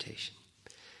interpretation.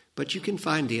 But you can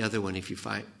find the other one if you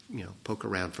poke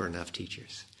around for enough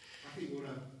teachers. I think what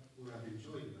I've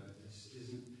enjoyed about this is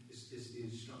the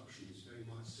instructions very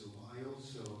much so. I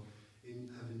also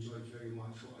have enjoyed very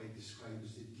much what I describe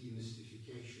as the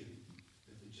demystification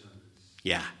of the jhanas.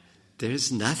 Yeah,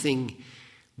 there's nothing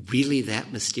really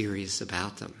that mysterious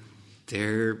about them.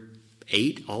 They're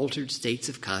 8 altered states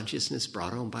of consciousness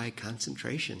brought on by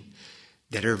concentration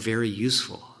that are very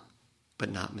useful, but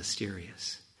not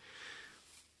mysterious.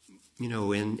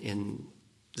 In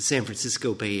the San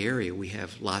Francisco Bay Area, we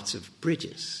have lots of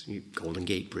bridges. Golden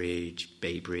Gate Bridge,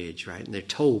 Bay Bridge, right? And they're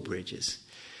toll bridges.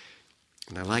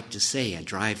 And I like to say, I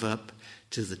drive up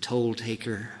to the toll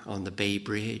taker on the Bay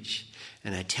Bridge,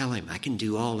 and I tell him I can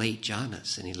do all 8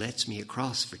 jhanas, and he lets me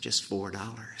across for just $4.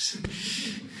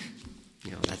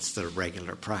 That's the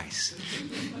regular price.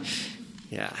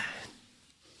 Yeah.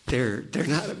 They're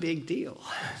not a big deal,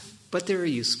 but they're a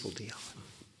useful deal.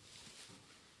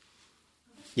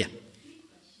 Yeah.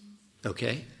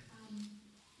 Okay.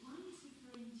 One is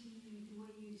referring to the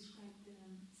way you described the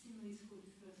similes for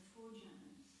the first 4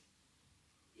 jhanas.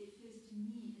 It feels to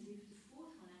me as if the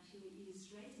fourth one actually is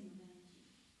raising of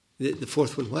energy. The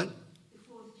fourth one, what? The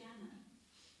fourth jhana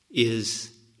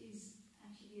Is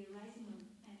actually a rising of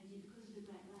energy because of the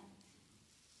bright light.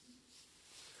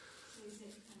 So is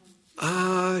it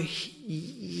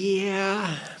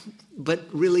yeah, but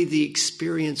really the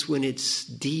experience when it's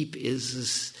deep is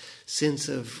this sense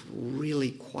of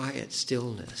really quiet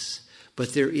stillness.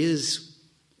 But there is,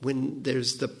 when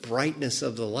there's the brightness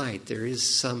of the light, there is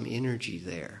some energy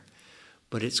there.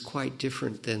 But it's quite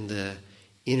different than the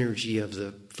energy of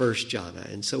the first jhana.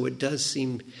 And so it does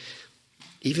seem,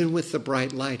 even with the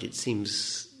bright light, it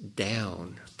seems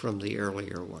down from the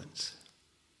earlier ones.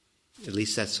 At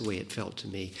least that's the way it felt to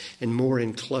me. And more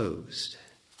enclosed.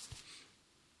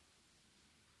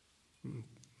 So you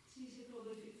said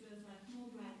probably if it feels like more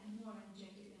bright and more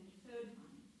energetic than the third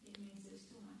one, it means there's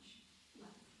too much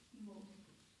light involved.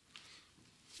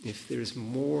 If there's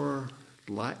more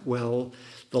light, well,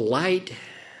 the light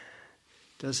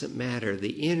doesn't matter.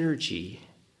 The energy,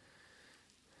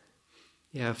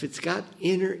 if it's got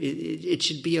it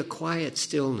should be a quiet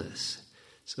stillness.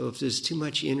 So if there's too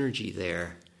much energy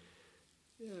there,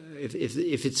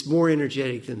 if it's more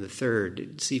energetic than the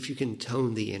third, see if you can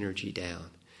tone the energy down.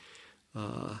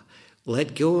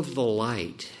 Let go of the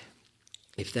light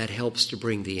if that helps to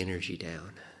bring the energy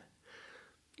down.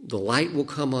 The light will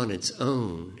come on its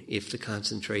own if the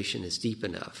concentration is deep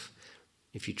enough.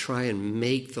 If you try and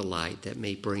make the light, that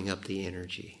may bring up the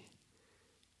energy.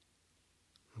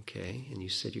 Okay, and you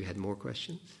said you had more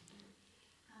questions?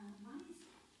 One is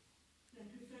like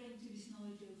referring to this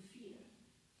knowledge of fear.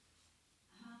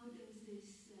 How does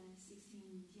this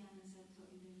 16 jhanas are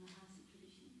taught in the Mahasi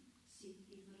tradition sit,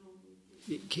 if at all, with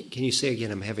this? Can you say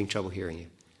again? I'm having trouble hearing you.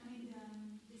 I mean,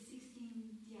 the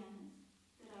 16 jhanas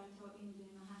that are taught in the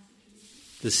Mahasi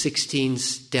tradition. The 16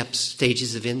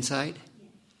 stages of insight?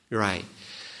 Yeah. Right.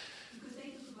 Because they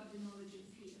talk about the knowledge of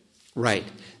fear. Right.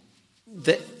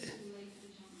 So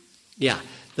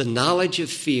The knowledge of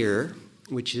fear,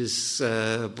 which is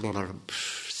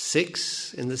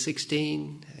 6 in the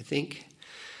 16, I think,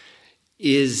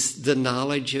 is the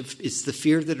knowledge of, it's the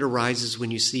fear that arises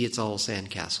when you see it's all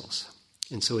sandcastles.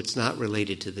 And so it's not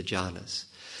related to the jhanas.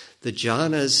 The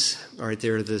jhanas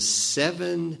they're the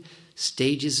 7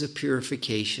 stages of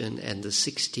purification and the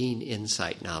 16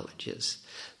 insight knowledges.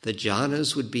 The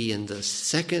jhanas would be in the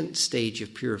second stage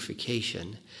of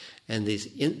purification, and the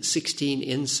 16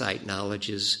 insight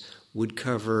knowledges would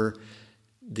cover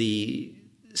the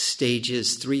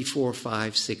stages 3, 4,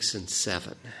 5, 6, and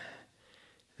 7.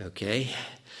 Okay?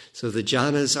 So the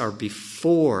jhanas are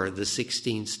before the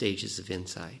 16 stages of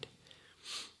insight.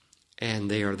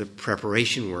 And they are the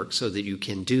preparation work so that you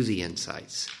can do the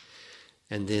insights.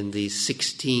 And then the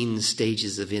 16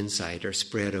 stages of insight are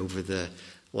spread over the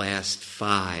last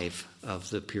 5 of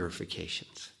the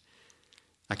purifications.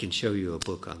 I can show you a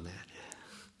book on that.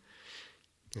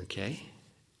 Okay?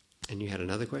 And you had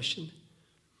another question?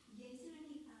 Yeah, is there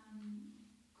any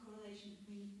correlation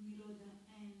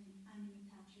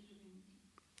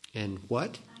And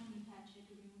what?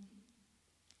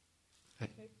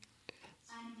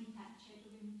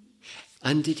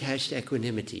 Undetached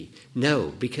equanimity.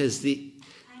 No, because the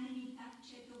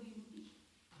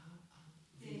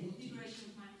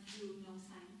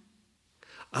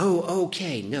oh,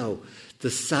 okay, no. The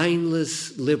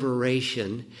signless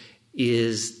liberation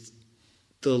is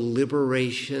the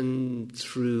liberation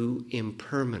through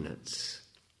impermanence.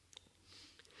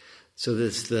 So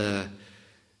there's the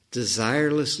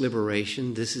desireless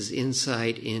liberation. This is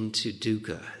insight into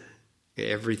dukkha.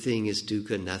 Everything is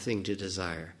dukkha, nothing to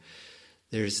desire.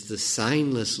 There's the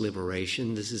signless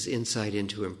liberation. This is insight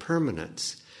into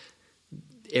impermanence.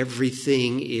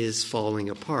 Everything is falling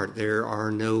apart. There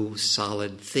are no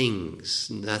solid things,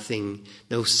 nothing,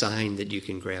 no sign that you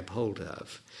can grab hold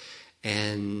of.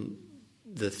 And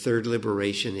the third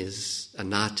liberation is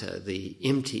anatta, the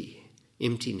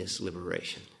emptiness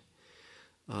liberation.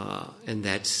 And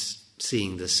that's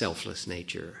seeing the selfless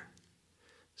nature.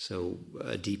 So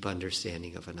a deep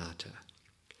understanding of anatta.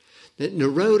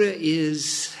 Nirodha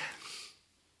is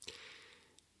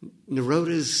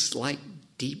like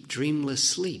deep dreamless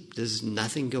sleep. There's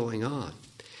nothing going on.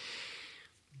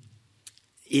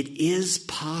 It is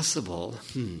possible.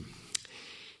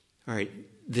 All right,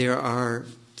 there are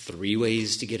 3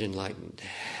 ways to get enlightened.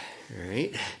 All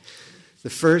right. The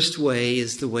first way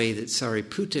is the way that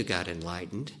Sariputta got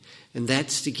enlightened, and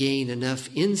that's to gain enough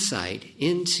insight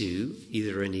into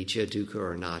either anicca, dukkha,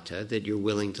 or anatta that you're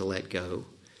willing to let go,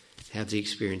 have the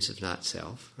experience of not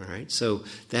self. All right, so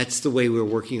that's the way we're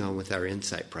working on with our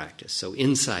insight practice. So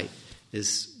insight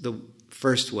is the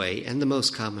first way and the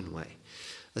most common way.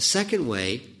 A second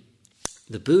way,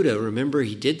 the Buddha, remember,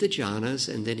 he did the jhanas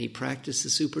and then he practiced the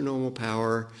supernormal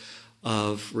power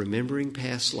of remembering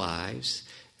past lives,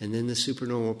 and then the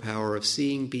supernormal power of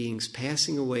seeing beings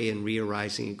passing away and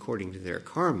re-arising according to their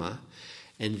karma,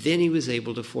 and then he was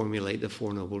able to formulate the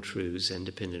Four Noble Truths and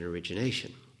dependent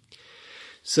origination.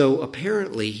 So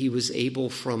apparently he was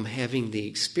able, from having the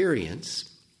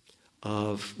experience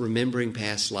of remembering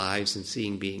past lives and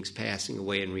seeing beings passing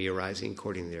away and re-arising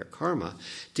according to their karma,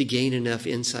 to gain enough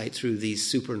insight through these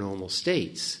supernormal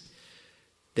states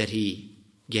that he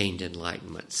gained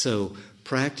enlightenment. So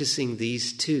practicing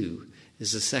these 2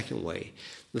 is the second way.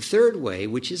 The third way,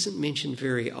 which isn't mentioned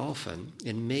very often,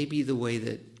 and may be the way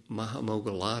that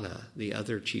Mahamoggallana, the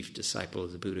other chief disciple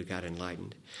of the Buddha, got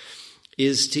enlightened,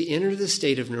 is to enter the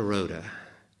state of Nirodha,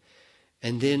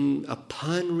 and then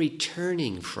upon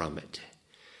returning from it,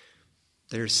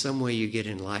 there's some way you get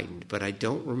enlightened, but I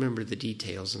don't remember the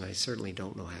details, and I certainly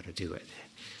don't know how to do it.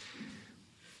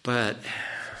 But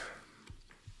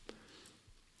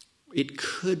it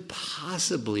could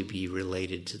possibly be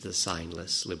related to the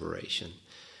signless liberation,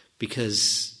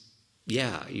 because,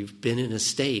 you've been in a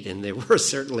state and there were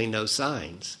certainly no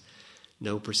signs,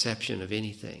 no perception of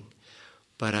anything.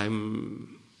 But I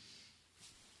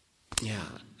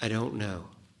don't know.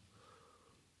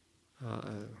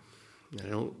 I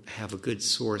don't have a good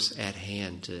source at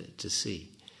hand to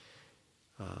see.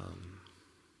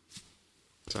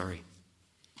 Sorry.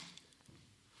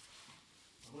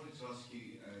 I wanted to ask you,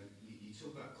 you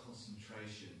talk about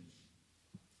concentration.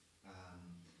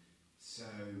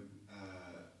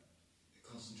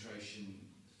 Concentration,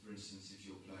 for instance, if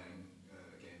you're playing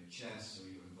a game of chess or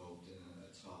you're involved in a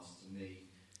task, to me,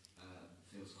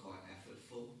 feels quite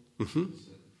effortful. Mm-hmm.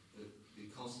 So the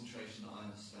concentration that I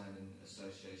understand in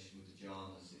association with the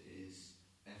jhanas is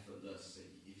effortless. So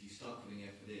if you start putting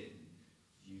effort in,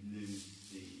 you lose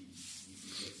you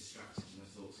get distracted and the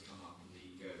thoughts come up and the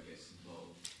ego gets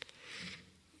involved.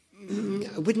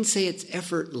 I wouldn't say it's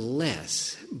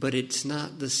effortless, but it's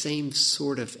not the same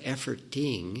sort of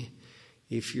efforting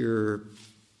if you're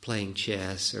playing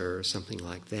chess or something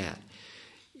like that.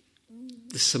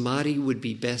 The samadhi would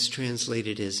be best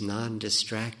translated as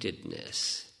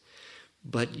non-distractedness,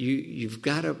 but you've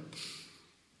got to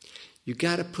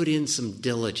put in some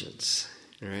diligence,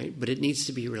 all right? But it needs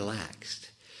to be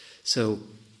relaxed. So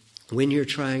when you're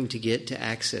trying to get to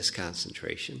access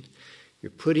concentration,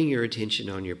 you're putting your attention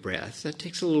on your breath. That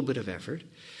takes a little bit of effort.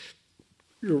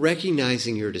 You're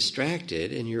recognizing you're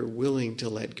distracted and you're willing to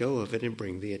let go of it and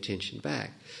bring the attention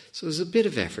back. So there's a bit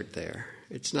of effort there.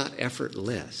 It's not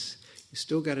effortless. You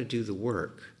still got to do the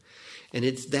work. And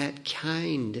it's that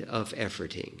kind of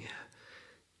efforting,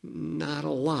 not a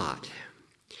lot.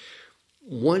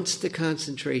 Once the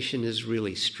concentration is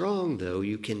really strong, though,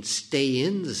 you can stay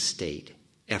in the state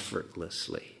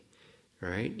effortlessly.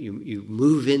 Right? You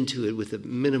move into it with a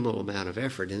minimal amount of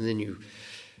effort, and then you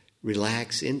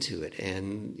relax into it,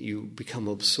 and you become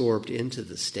absorbed into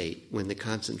the state when the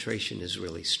concentration is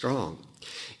really strong.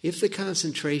 If the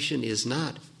concentration is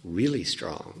not really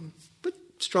strong, but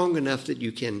strong enough that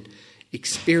you can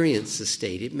experience the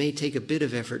state, it may take a bit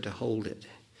of effort to hold it.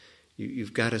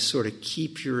 You've got to sort of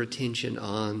keep your attention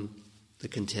on the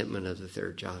contentment of the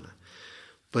third jhana.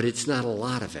 But it's not a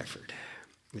lot of effort.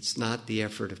 It's not the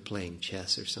effort of playing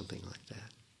chess or something like that.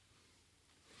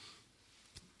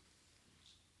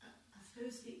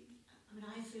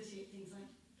 I associate things like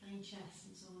playing chess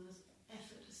and so on as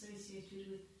effort associated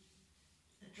with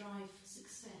a drive for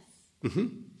success. Mm-hmm.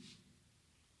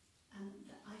 And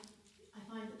I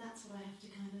find that that's what I have to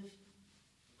kind of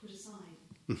put aside.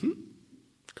 Mm-hmm.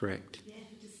 Correct. The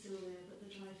effort is still there, but the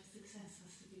drive for success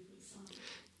has to be put aside.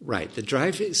 Right. The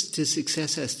drive to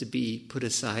success has to be put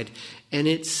aside, and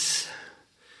it's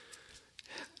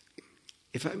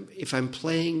if I'm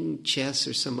playing chess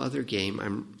or some other game,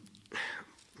 I'm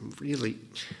really,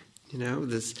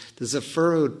 there's a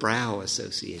furrowed brow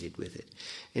associated with it.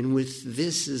 And with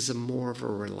this is a more of a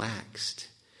relaxed.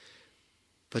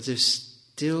 But there's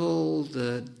still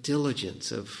the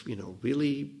diligence of,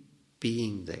 really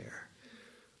being there.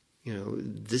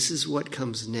 This is what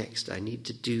comes next. I need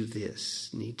to do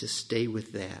this, need to stay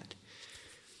with that.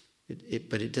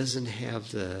 But it doesn't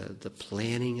have the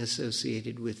planning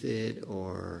associated with it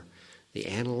or the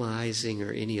analyzing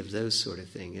or any of those sort of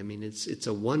things. I mean, it's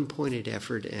a one-pointed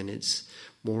effort, and it's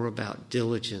more about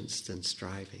diligence than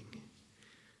striving.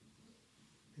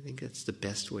 I think that's the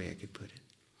best way I could put it.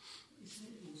 Isn't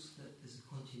it also that there's a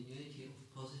continuity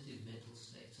of positive mental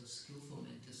states or skillful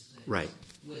mental states? Right.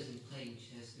 Whereas in playing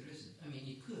chess there isn't. I mean,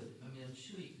 you could. I'm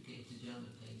sure you could get into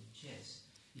jhana playing chess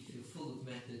if you're full of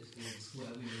methods and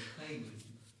square when you're playing with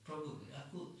them. Probably. I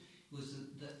thought it was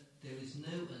that there is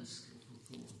no unskillful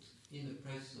thought in the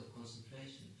process of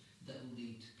concentration that will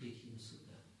lead to piti and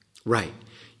sukha. Right.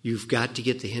 You've got to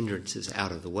get the hindrances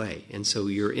out of the way. And so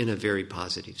you're in a very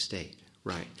positive state.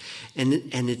 Right. And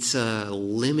it's a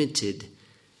limited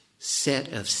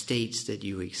set of states that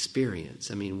you experience.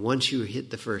 I mean, once you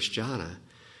hit the first jhana,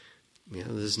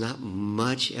 there's not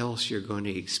much else you're going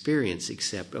to experience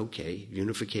except,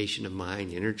 unification of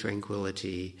mind, inner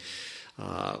tranquility,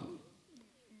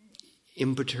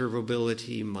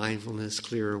 imperturbability, mindfulness,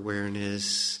 clear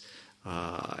awareness,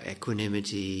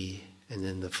 equanimity, and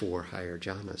then the 4 higher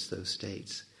jhanas, those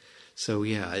states. So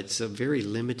it's a very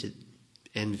limited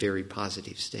and very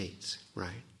positive states, right?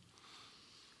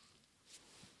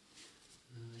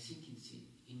 I think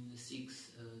in the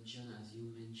 6 jhanas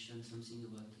you mentioned something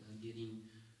about getting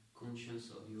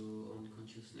conscious of your own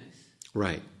consciousness.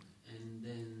 Right. And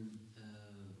then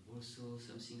also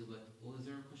something about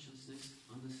other consciousness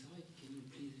on the side. Can you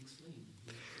please explain?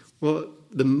 Well,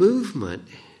 the movement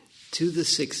to the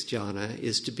 6th jhana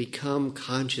is to become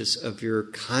conscious of your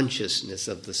consciousness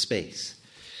of the space.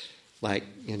 Like,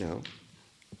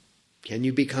 can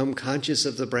you become conscious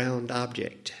of the brown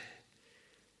object?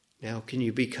 Now, can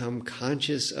you become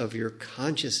conscious of your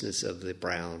consciousness of the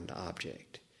brown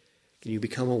object? Can you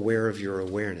become aware of your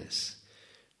awareness?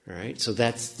 All right? So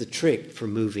that's the trick for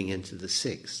moving into the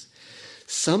 6th.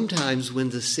 Sometimes when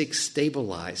the 6th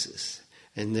stabilizes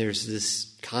and there's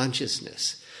this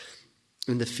consciousness,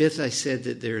 in the 5th I said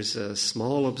that there's a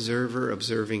small observer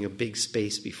observing a big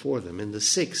space before them. In the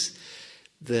 6th,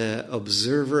 the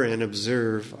observer and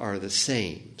observe are the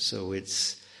same. So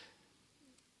it's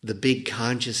the big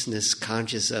consciousness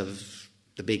conscious of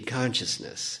the big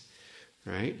consciousness,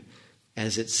 right?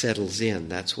 As it settles in,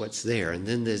 that's what's there. And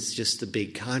then there's just the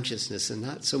big consciousness and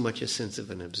not so much a sense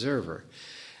of an observer.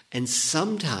 And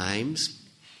sometimes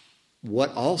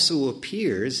what also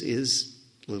appears is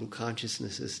little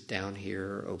consciousnesses down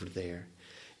here or over there.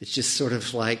 It's just sort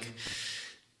of like,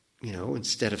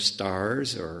 instead of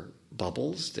stars or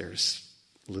bubbles, there's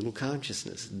little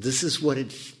consciousness. This is what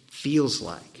it feels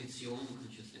like. It's your own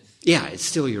consciousness. Yeah, it's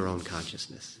still your own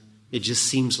consciousness. It just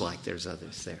seems like there's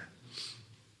others there.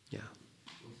 Yeah.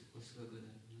 Also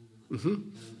good. Mm-hmm.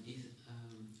 Is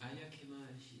Ayakema,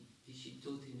 is she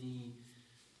taught any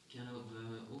kind of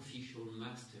official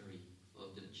mastery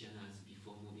of the jhanas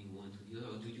before moving one to the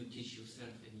other, or do you teach yourself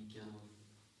any kind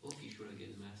of official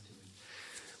mastery?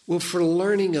 Well, for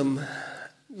learning them,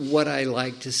 what I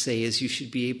like to say is you should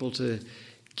be able to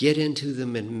get into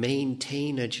them and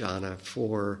maintain a jhana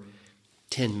for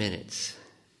 10 minutes.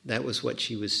 That was what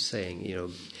she was saying.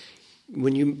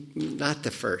 When not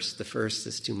the first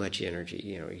is too much energy.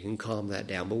 You can calm that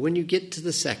down. But when you get to the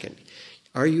 2nd,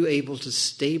 are you able to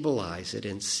stabilize it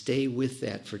and stay with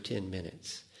that for 10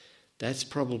 minutes? That's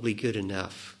probably good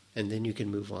enough. And then you can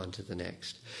move on to the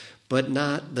next. but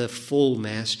not the full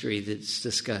mastery that's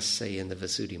discussed, say, in the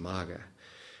Visuddhimagga,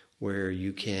 where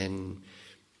you can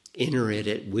enter it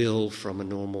at will from a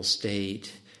normal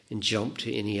state and jump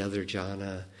to any other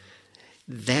jhana.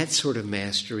 That sort of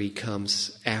mastery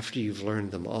comes after you've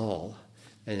learned them all.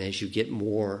 And as you get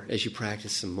more, as you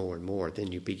practice them more and more,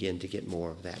 then you begin to get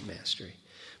more of that mastery.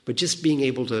 But just being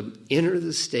able to enter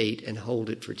the state and hold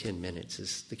it for 10 minutes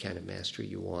is the kind of mastery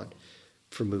you want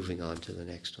for moving on to the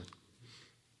next one.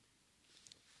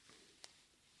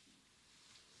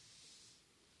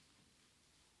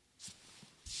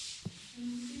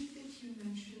 And I think that you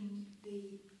mentioned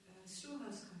the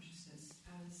storehouse consciousness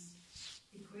as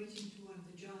equating to one of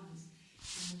the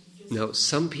jhanas. No,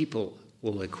 some people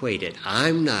will equate it.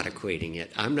 I'm not equating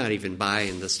it. I'm not even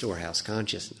buying the storehouse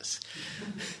consciousness.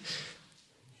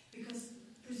 Because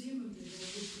presumably there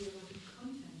would be a lot of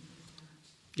content with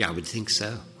that. Yeah, I would think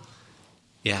so.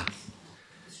 Yeah.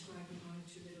 Describing one or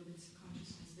two little bits of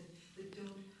consciousness that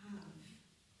don't have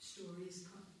stories,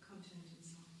 content, and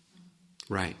so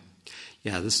on. Right.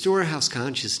 Yeah, the storehouse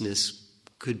consciousness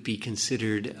could be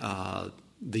considered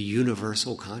the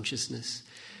universal consciousness.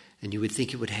 And you would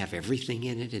think it would have everything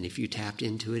in it, and if you tapped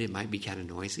into it, it might be kind of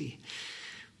noisy.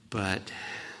 But,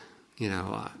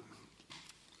 I'm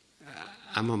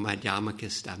a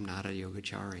Madhyamikist, I'm not a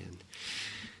Yogacharyan.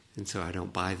 And so I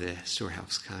don't buy the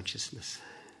storehouse consciousness.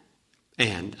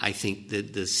 And I think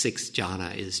that the sixth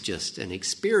jhana is just an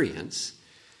experience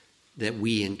that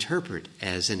we interpret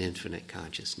as an infinite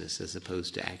consciousness as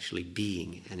opposed to actually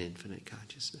being an infinite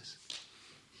consciousness.